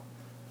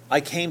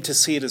 I came to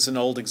see it as an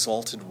old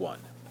exalted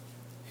one."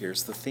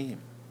 Here's the theme: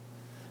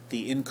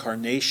 the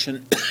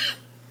incarnation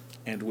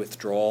and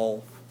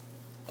withdrawal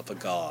of a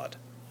God.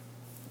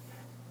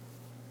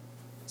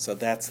 So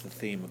that's the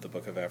theme of the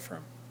book of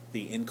Ephraim: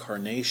 the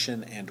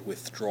incarnation and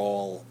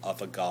withdrawal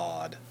of a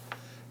God.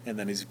 And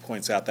then, as he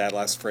points out, that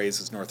last phrase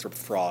is Northrop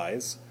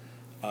Frye's.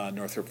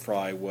 Northrop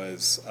Frye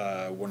was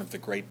one of the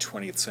great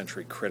 20th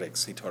century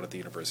critics. He taught at the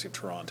University of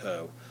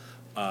Toronto.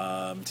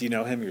 Do you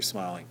know him? You're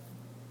smiling.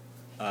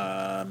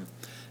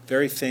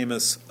 Very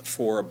famous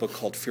for a book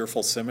called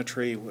Fearful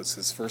Symmetry, was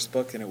his first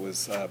book, and it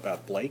was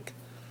about Blake.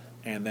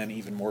 And then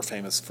even more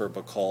famous for a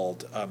book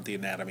called The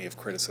Anatomy of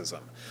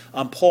Criticism.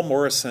 Paul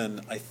Morrison,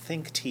 I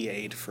think,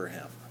 TA'd for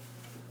him.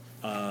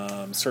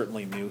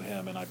 Certainly knew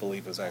him, and I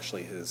believe was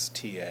actually his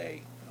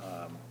TA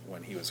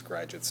when he was a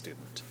graduate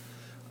student.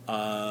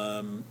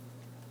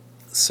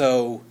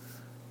 So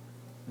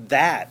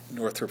that,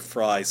 Northrop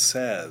Frye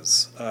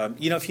says,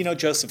 if you know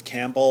Joseph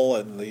Campbell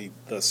and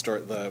the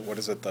story,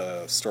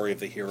 the story of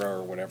the hero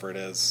or whatever it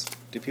is.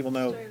 Do people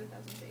know? Story of a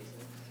Thousand Faces.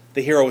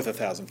 The Hero with a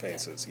Thousand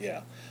Faces,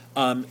 yeah.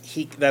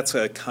 That's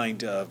a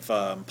kind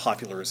of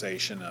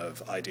popularization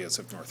of ideas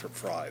of Northrop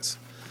Frye's.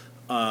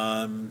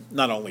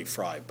 Not only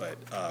Frye,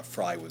 but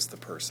Frye was the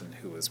person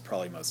who was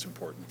probably most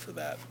important for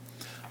that.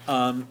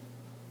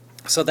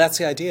 So that's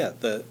the idea,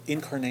 the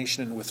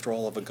incarnation and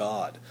withdrawal of a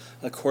God.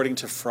 According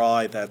to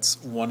Frye, that's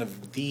one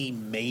of the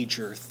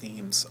major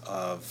themes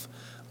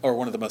or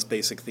one of the most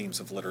basic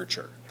themes of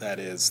literature. That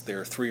is, there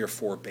are 3 or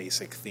 4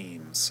 basic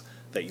themes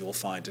that you will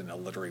find in a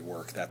literary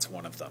work. That's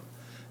one of them: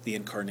 the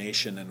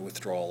incarnation and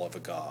withdrawal of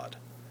a God.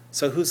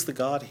 So who's the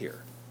God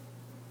here?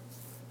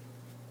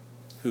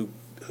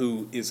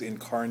 Who is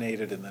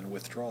incarnated and then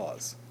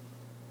withdraws?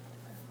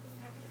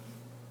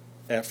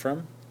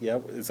 Ephraim? Yeah,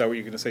 is that what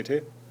you're going to say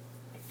too?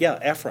 Yeah,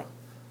 Ephraim.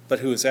 But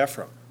who is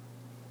Ephraim?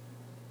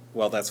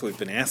 Well, that's what we've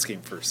been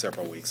asking for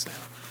several weeks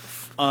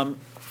now.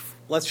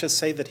 Let's just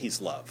say that he's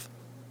love.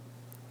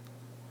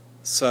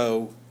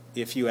 So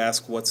if you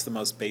ask what's the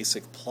most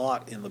basic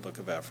plot in the book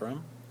of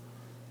Ephraim,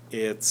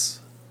 it's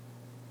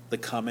the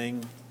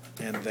coming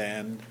and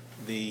then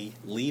the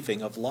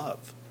leaving of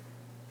love.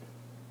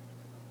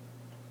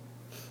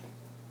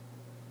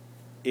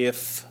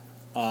 If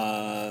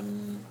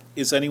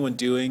is anyone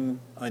doing?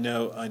 I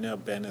know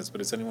Ben is,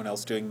 but is anyone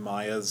else doing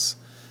Maya's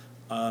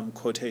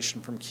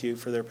quotation from Q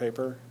for their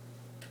paper?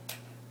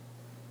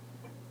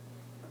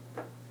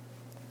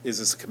 Is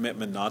this a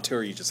commitment not to,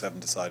 or you just haven't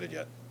decided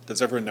yet?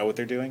 Does everyone know what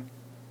they're doing?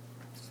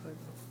 Slightly.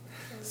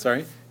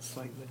 Sorry?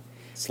 Slightly.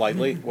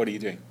 Slightly? What are you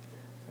doing?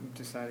 I'm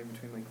deciding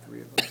between like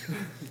 3 of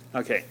them.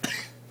 Okay.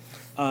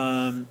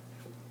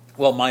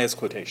 Well, Maya's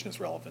quotation is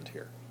relevant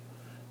here.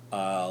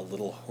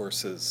 Little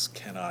horses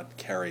cannot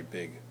carry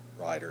big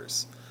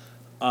riders.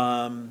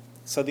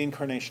 So the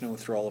incarnation and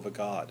withdrawal of a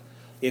God.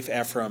 If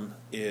Ephraim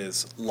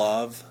is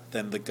love,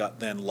 then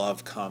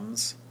love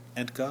comes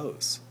and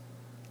goes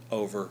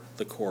over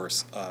the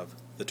course of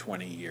the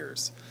 20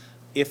 years.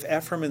 If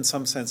Ephraim, in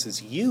some sense,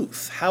 is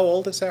youth, how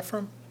old is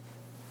Ephraim?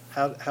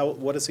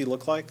 What does he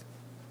look like?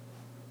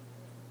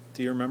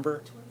 Do you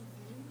remember?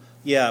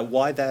 Yeah,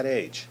 why that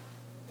age?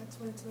 That's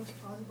when it's most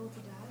plausible to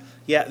die?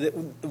 Yeah,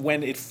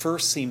 when it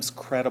first seems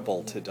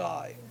credible to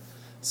die.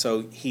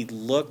 So he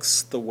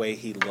looks the way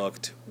he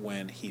looked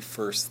when he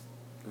first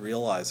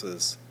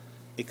realizes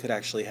it could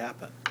actually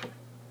happen.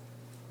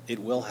 It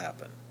will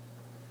happen.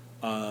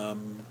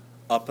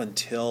 Up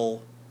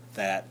until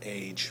that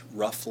age,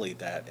 roughly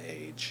that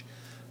age,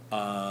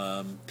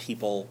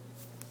 people,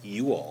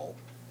 you all,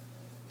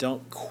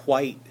 don't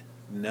quite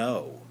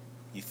know.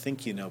 You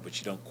think you know, but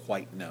you don't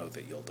quite know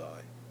that you'll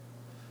die.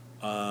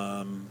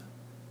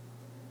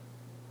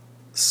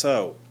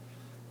 So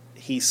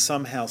he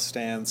somehow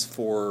stands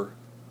for,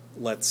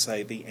 let's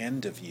say, the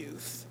end of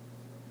youth,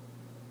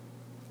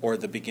 or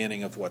the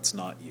beginning of what's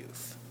not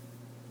youth.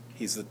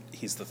 He's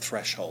the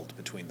threshold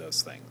between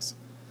those things.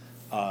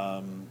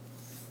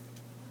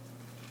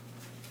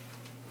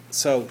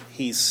 So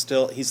he's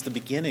the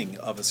beginning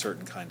of a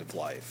certain kind of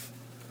life,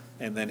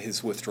 and then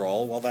his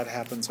withdrawal, well, that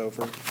happens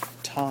over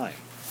time.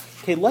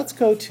 Okay, let's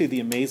go to the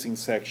amazing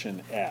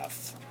section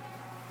F.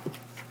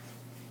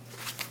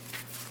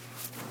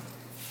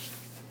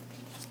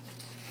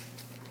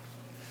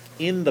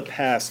 In the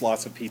past,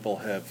 lots of people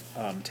have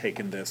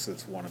taken this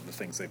as one of the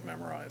things they've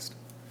memorized,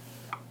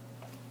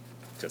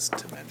 just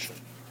to mention.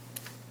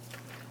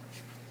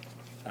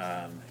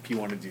 If you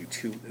want to do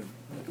two,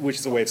 which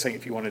is a way of saying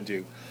if you want to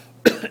do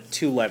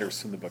 2 letters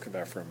from the Book of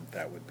Ephraim,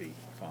 that would be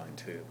fine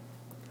too.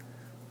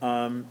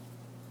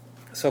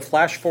 So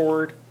flash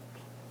forward,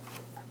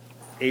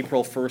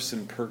 April 1st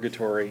in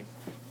Purgatory,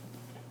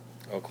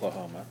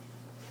 Oklahoma.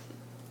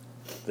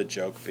 The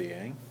joke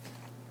being...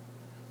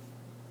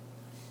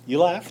 You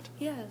laughed?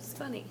 Yeah, it's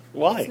funny.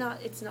 Why?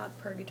 It's not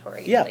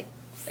purgatory. Yeah.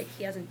 Like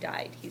he hasn't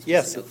died. He's just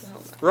Yes, in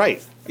Oklahoma.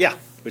 right. Yeah,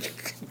 which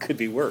could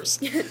be worse.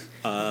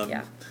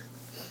 Yeah.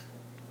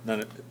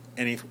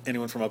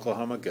 Anyone from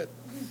Oklahoma? Good.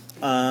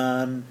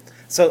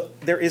 So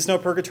there is no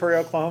Purgatory,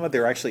 Oklahoma.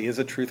 There actually is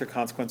a Truth or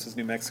Consequences,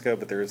 New Mexico,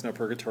 but there is no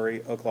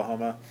Purgatory,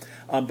 Oklahoma.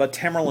 But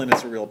Tamerlane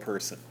is a real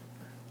person.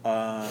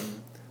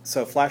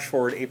 So flash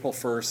forward, April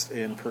 1st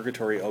in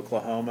Purgatory,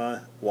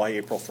 Oklahoma. Why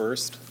April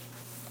 1st?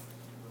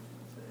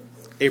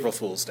 April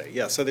Fool's Day.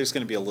 Yeah, so there's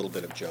going to be a little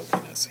bit of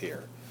jokiness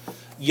here.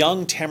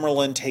 Young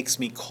Tamerlane takes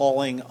me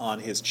calling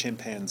on his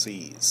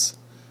chimpanzees.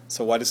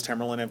 So why does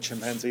Tamerlane have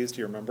chimpanzees? Do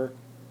you remember?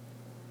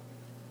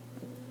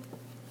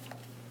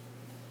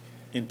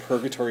 In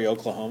Purgatory,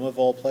 Oklahoma, of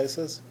all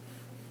places?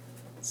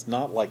 It's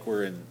not like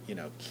we're in,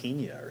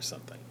 Kenya or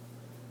something.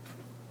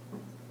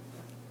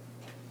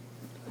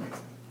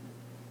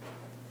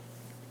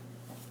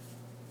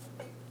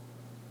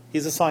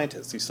 He's a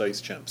scientist. He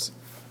studies chimps.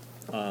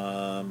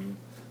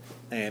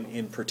 And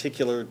in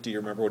particular, do you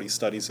remember what he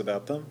studies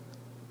about them?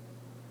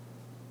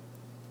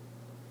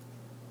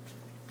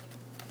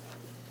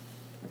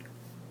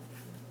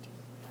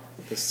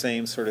 The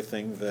same sort of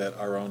thing that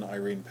our own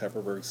Irene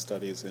Pepperberg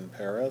studies in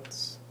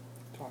parrots?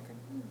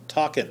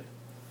 Talking.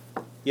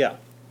 Yeah.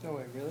 No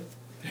way, really?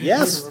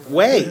 Yes,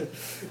 way.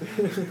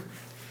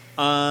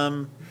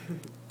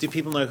 Do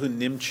people know who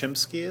Nim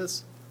Chimpsky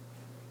is?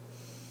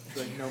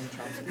 Like Noam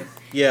Chomsky?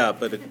 Yeah,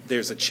 but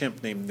there's a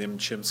chimp named Nim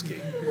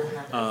Chimpsky.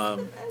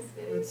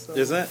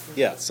 Isn't it?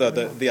 Yeah, so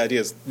the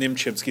idea is Nim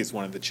Chimpsky is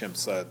one of the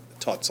chimps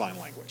taught sign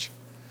language,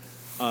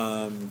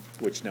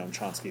 which Noam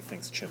Chomsky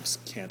thinks chimps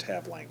can't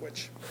have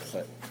language,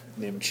 but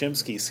Nim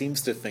Chimpsky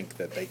seems to think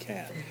that they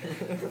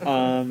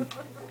can.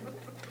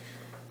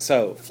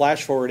 So,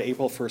 flash forward,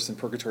 April 1st in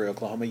Purgatory,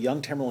 Oklahoma.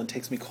 Young Tamerlane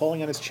takes me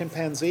calling on his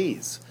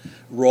chimpanzees.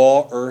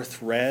 Raw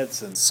earth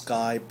reds and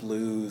sky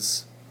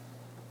blues.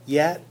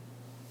 Yet,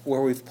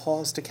 where we've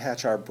paused to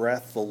catch our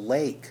breath, the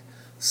lake,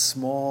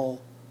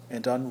 small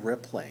and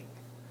unrippling,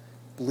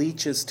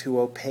 bleaches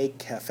to opaque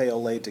cafe au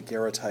lait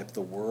daguerreotype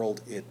the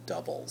world it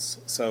doubles.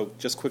 So,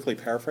 just quickly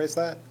paraphrase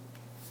that.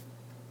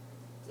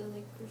 The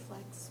lake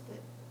reflects,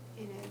 but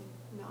in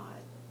a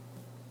not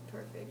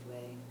perfect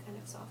way, kind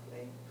of soft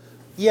way.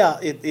 Yeah,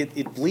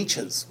 it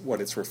bleaches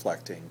what it's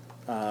reflecting,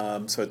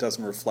 so it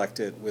doesn't reflect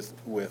it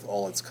with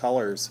all its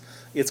colors.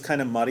 It's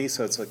kind of muddy,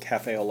 so it's a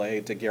cafe au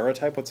lait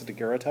daguerreotype. What's a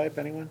daguerreotype,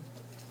 anyone?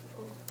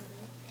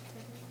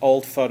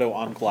 Old photo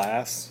on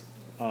glass.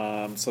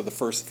 So the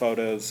first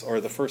photos,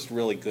 or the first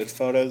really good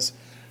photos,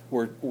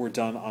 were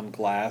done on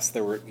glass.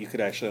 You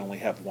could actually only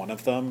have one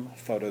of them.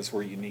 Photos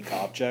were unique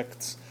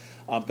objects.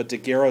 But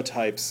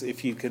daguerreotypes,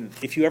 if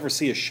you ever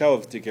see a show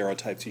of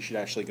daguerreotypes, you should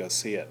actually go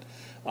see it,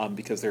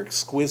 because they're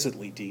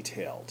exquisitely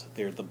detailed.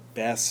 They're the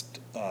best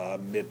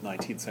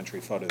mid-19th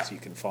century photos you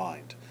can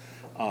find.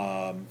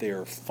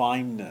 Their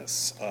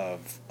fineness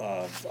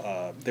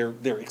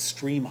their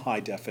extreme high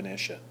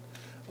definition.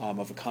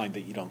 Of a kind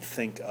that you don't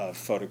think of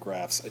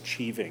photographs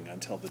achieving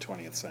until the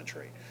 20th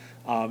century.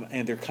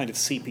 And they're kind of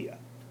sepia.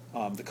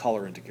 The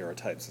color in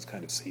daguerreotypes is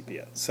kind of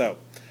sepia. So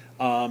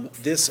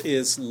this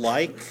is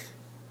like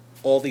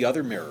all the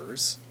other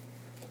mirrors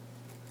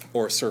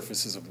or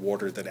surfaces of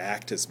water that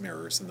act as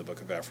mirrors in the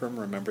Book of Ephraim.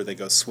 Remember, they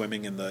go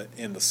swimming in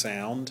the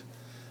sound,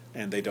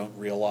 and they don't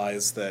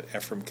realize that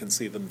Ephraim can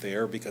see them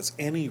there, because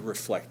any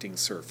reflecting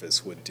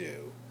surface would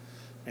do.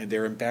 And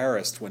they're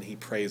embarrassed when he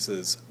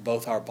praises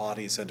both our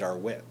bodies and our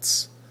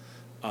wits,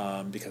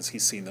 because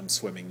he's seen them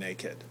swimming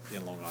naked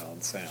in Long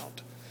Island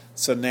Sound.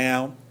 So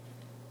now,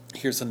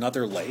 here's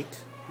another lake,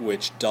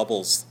 which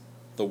doubles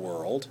the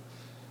world.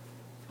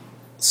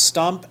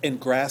 Stump and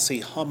grassy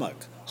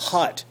hummock,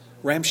 hut,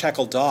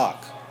 ramshackle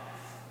dock,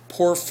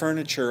 poor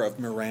furniture of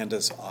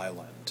Miranda's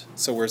island.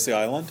 So where's the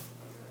island?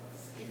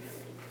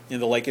 In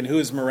the lake. And who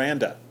is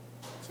Miranda?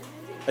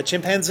 A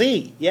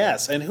chimpanzee,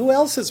 yes. And who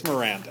else is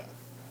Miranda?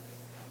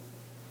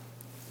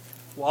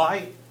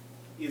 Why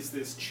is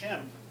this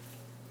chimp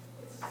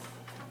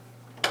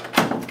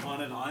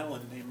on an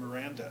island named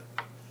Miranda?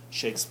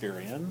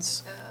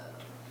 Shakespeareans.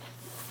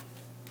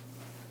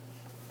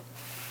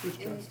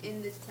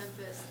 In the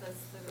Tempest,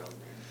 that's the girl's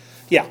name.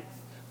 Yeah.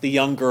 The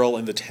young girl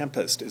in The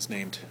Tempest is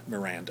named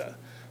Miranda.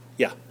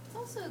 Yeah. It's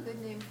also a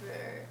good name for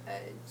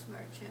a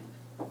smart chimp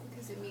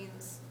because it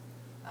means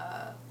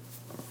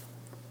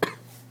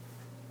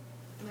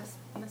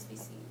must be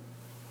seen.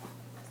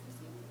 Must be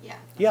seen? Yeah.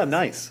 Yeah,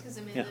 nice. Because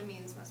Amanda Yeah.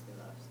 means must be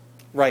loved.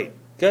 Right.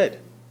 Good.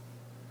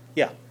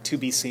 Yeah. To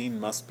be seen,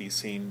 must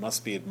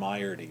be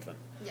admired even.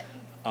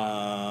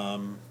 Yeah.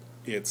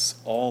 It's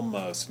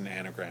almost an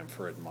anagram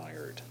for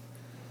admired.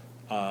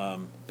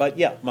 But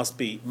yeah, must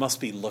be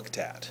looked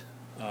at.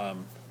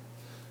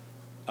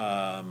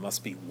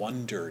 Must be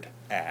wondered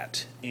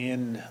at.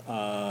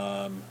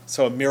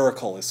 So a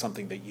miracle is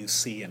something that you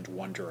see and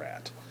wonder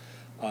at.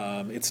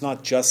 It's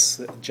not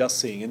just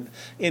seeing.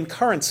 In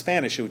current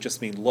Spanish, it would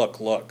just mean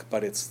look,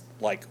 but it's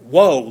like,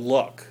 whoa,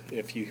 look.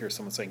 If you hear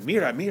someone saying,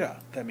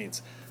 mira, that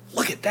means,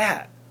 look at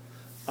that.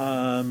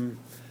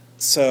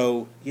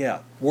 So, yeah,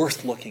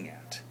 worth looking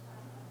at.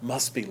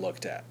 Must be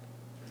looked at.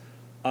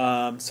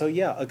 So,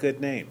 yeah, a good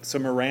name. So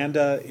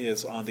Miranda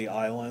is on the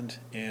island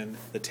in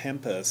The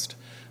Tempest.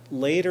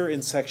 Later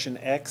in Section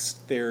X,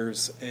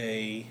 there's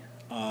and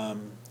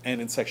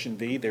in Section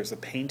V, there's a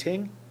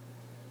painting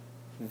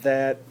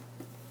that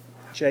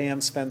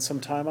J.M. spends some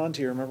time on.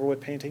 Do you remember what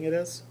painting it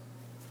is?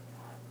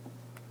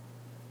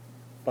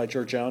 By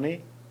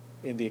Giorgione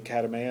in the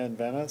Accademia in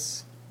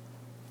Venice.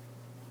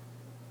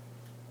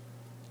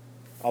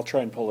 I'll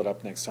try and pull it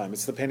up next time.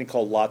 It's the painting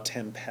called La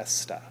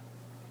Tempesta.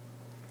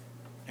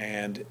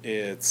 And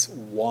it's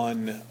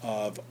one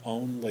of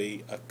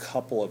only a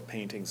couple of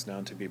paintings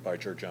known to be by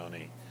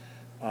Giorgione.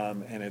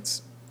 And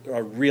it's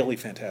a really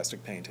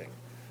fantastic painting.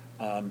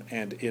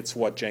 And it's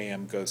what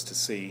J.M. goes to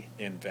see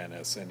in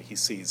Venice. And he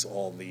sees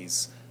all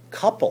these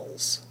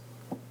couples,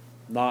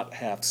 not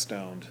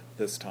half-stoned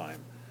this time,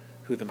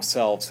 who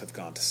themselves have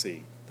gone to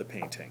see the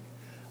painting.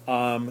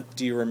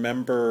 Do you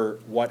remember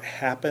what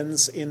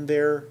happens in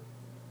their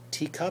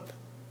teacup?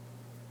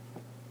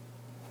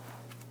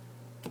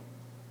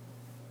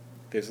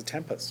 There's a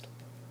tempest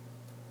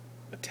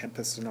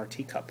in our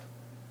teacup,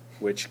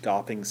 which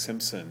Gopping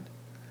Simpson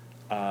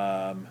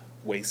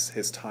wastes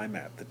his time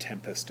at, the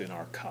tempest in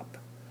our cup.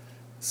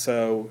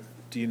 So,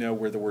 do you know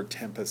where the word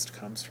tempest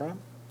comes from?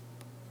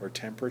 Or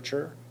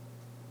temperature?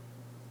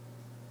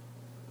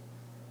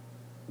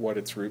 What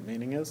its root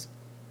meaning is?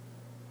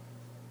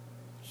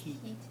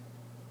 Heat.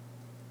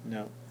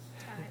 No.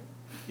 Time.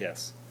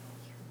 Yes.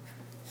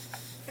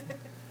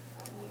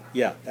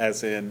 Yeah,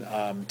 as in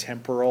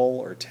temporal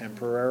or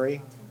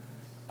temporary.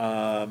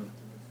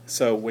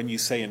 So when you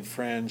say in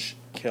French,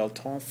 quel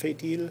temps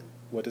fait-il?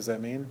 What does that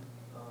mean?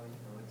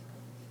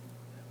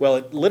 Well,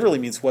 it literally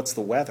means what's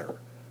the weather,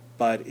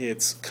 but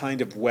it's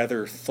kind of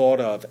weather thought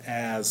of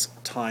as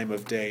time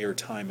of day or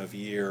time of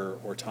year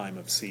or time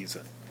of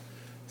season.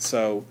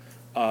 So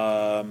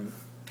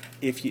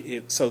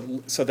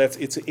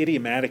it's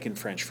idiomatic in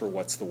French for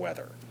what's the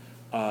weather.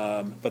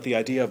 But the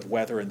idea of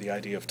weather and the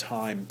idea of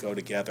time go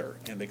together,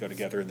 and they go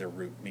together in their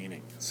root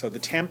meaning. So the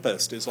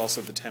tempest is also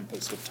the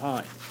tempest of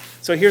time.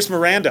 So here's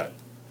Miranda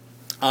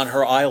on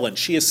her island.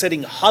 She is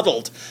sitting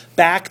huddled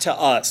back to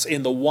us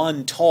in the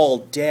one tall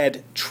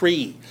dead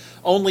tree.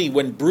 Only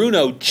when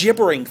Bruno,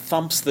 gibbering,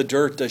 thumps the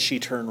dirt does she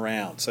turn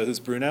round. So who's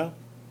Bruno?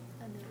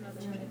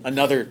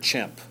 Another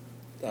chimp.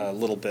 A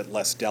little bit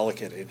less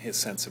delicate in his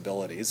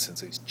sensibilities,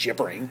 since he's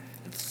gibbering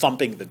and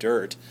thumping the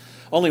dirt.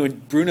 Only when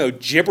Bruno,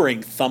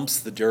 gibbering, thumps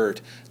the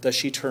dirt does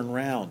she turn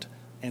round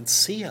and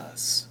see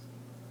us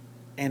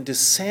and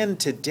descend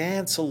to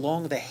dance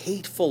along the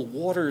hateful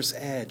water's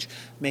edge,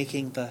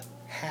 making the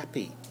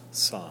happy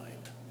sign.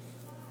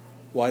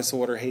 Why is the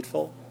water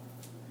hateful?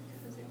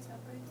 Because it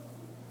separates.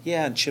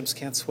 Yeah, and chimps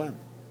can't swim.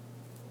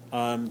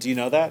 Do you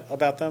know that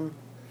about them?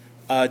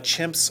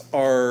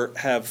 Chimps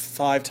have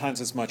 5 times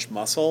as much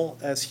muscle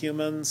as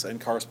humans and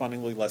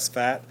correspondingly less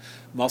fat.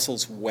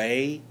 Muscles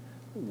weigh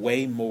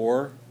way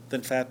more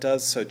than fat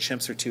does, so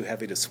chimps are too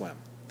heavy to swim.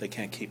 They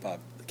can't keep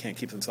up. They can't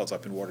keep themselves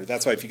up in water.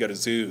 That's why if you go to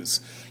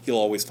zoos, you'll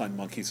always find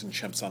monkeys and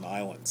chimps on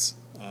islands.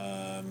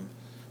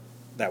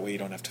 That way you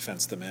don't have to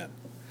fence them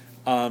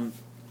in.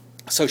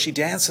 So she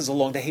dances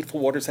along the hateful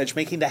water's edge,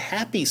 making the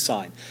happy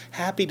sign,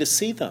 happy to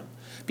see them.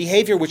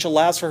 Behavior which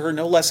allows for her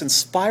no less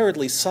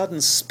inspiredly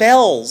sudden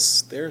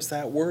spells, there's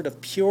that word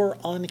of pure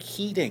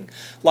unheeding,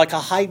 like a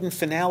Haydn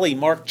finale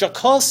marked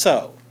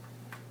jocoso.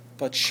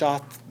 but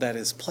that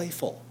is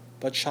playful,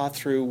 but shot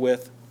through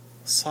with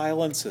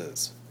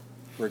silences,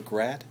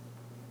 regret,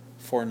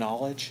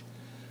 foreknowledge.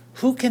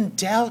 Who can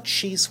doubt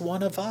she's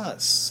one of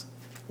us?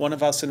 One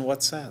of us in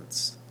what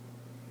sense?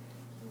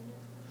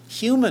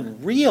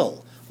 Human,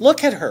 real.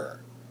 Look at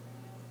her.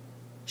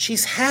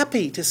 She's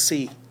happy to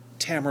see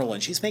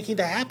Tamerlane. She's making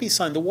the happy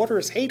sign. The water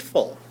is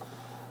hateful.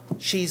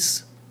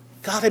 She's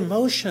got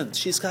emotions.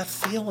 She's got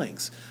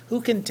feelings.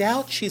 Who can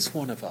doubt she's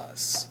one of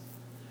us?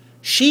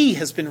 She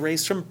has been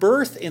raised from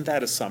birth in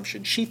that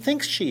assumption. She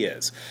thinks she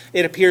is.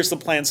 It appears the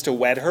plans to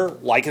wed her,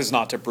 like as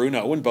not to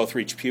Bruno when both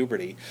reach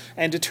puberty,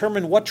 and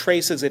determine what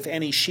traces, if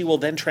any, she will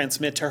then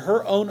transmit to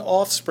her own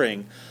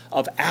offspring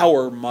of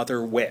our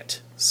mother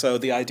wit. So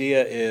the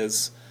idea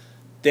is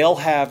they'll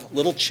have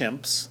little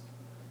chimps,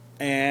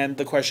 and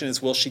the question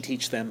is, will she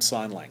teach them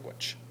sign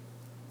language?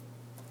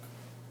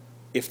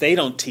 If they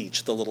don't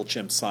teach the little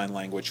chimps sign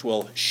language,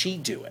 will she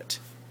do it?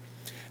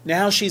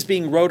 Now she's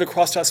being rowed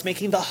across to us,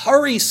 making the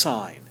hurry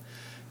sign.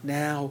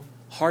 Now,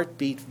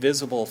 heartbeat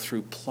visible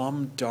through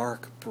plum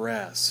dark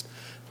breast.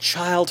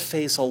 Child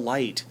face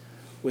alight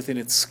within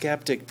its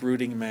skeptic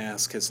brooding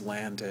mask has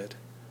landed.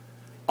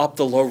 Up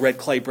the low red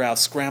clay brow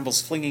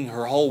scrambles, flinging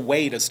her whole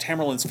weight as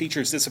Tamerlane's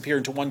features disappear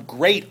into one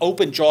great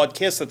open-jawed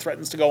kiss that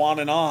threatens to go on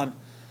and on.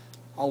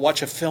 I'll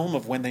watch a film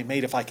of when they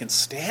made if I can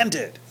stand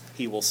it,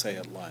 he will say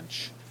at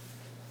lunch.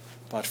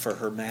 But for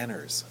her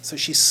manners. So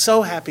she's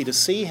so happy to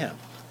see him.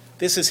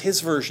 This is his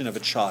version of a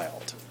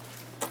child.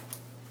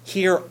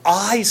 Here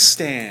I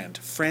stand,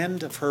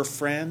 friend of her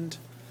friend,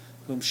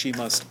 whom she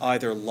must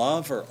either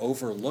love or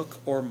overlook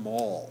or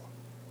maul.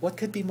 What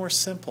could be more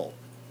simple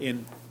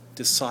in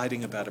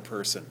deciding about a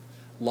person?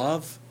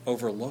 Love,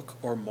 overlook,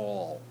 or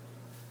maul?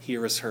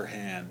 Here is her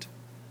hand,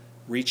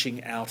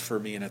 reaching out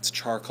for me in its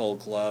charcoal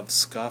glove,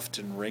 scuffed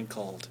and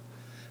wrinkled.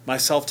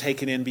 Myself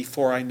taken in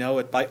before I know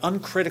it by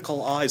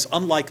uncritical eyes,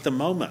 unlike the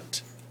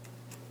moment,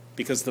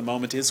 because the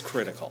moment is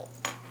critical.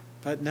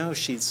 But no,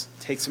 she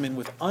takes him in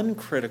with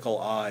uncritical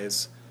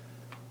eyes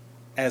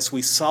as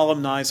we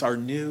solemnize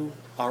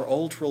our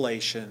old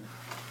relation,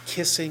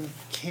 kissing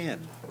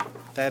kin.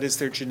 That is,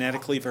 they're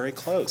genetically very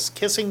close.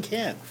 Kissing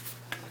kin.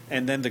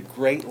 And then the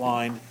great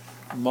line,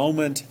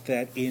 moment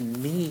that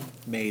in me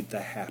made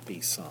the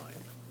happy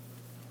sign.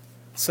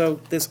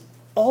 So this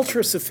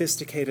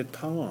ultra-sophisticated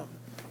poem,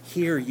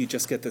 here you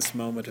just get this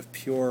moment of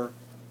pure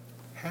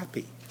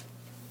happy.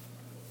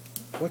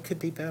 What could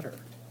be better?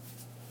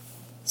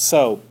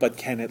 So, but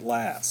can it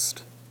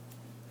last?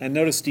 And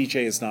notice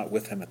DJ is not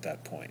with him at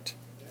that point.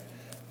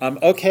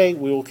 Okay,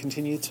 we will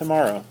continue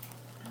tomorrow.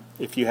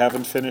 If you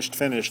haven't finished.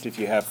 If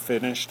you have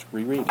finished,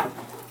 reread it.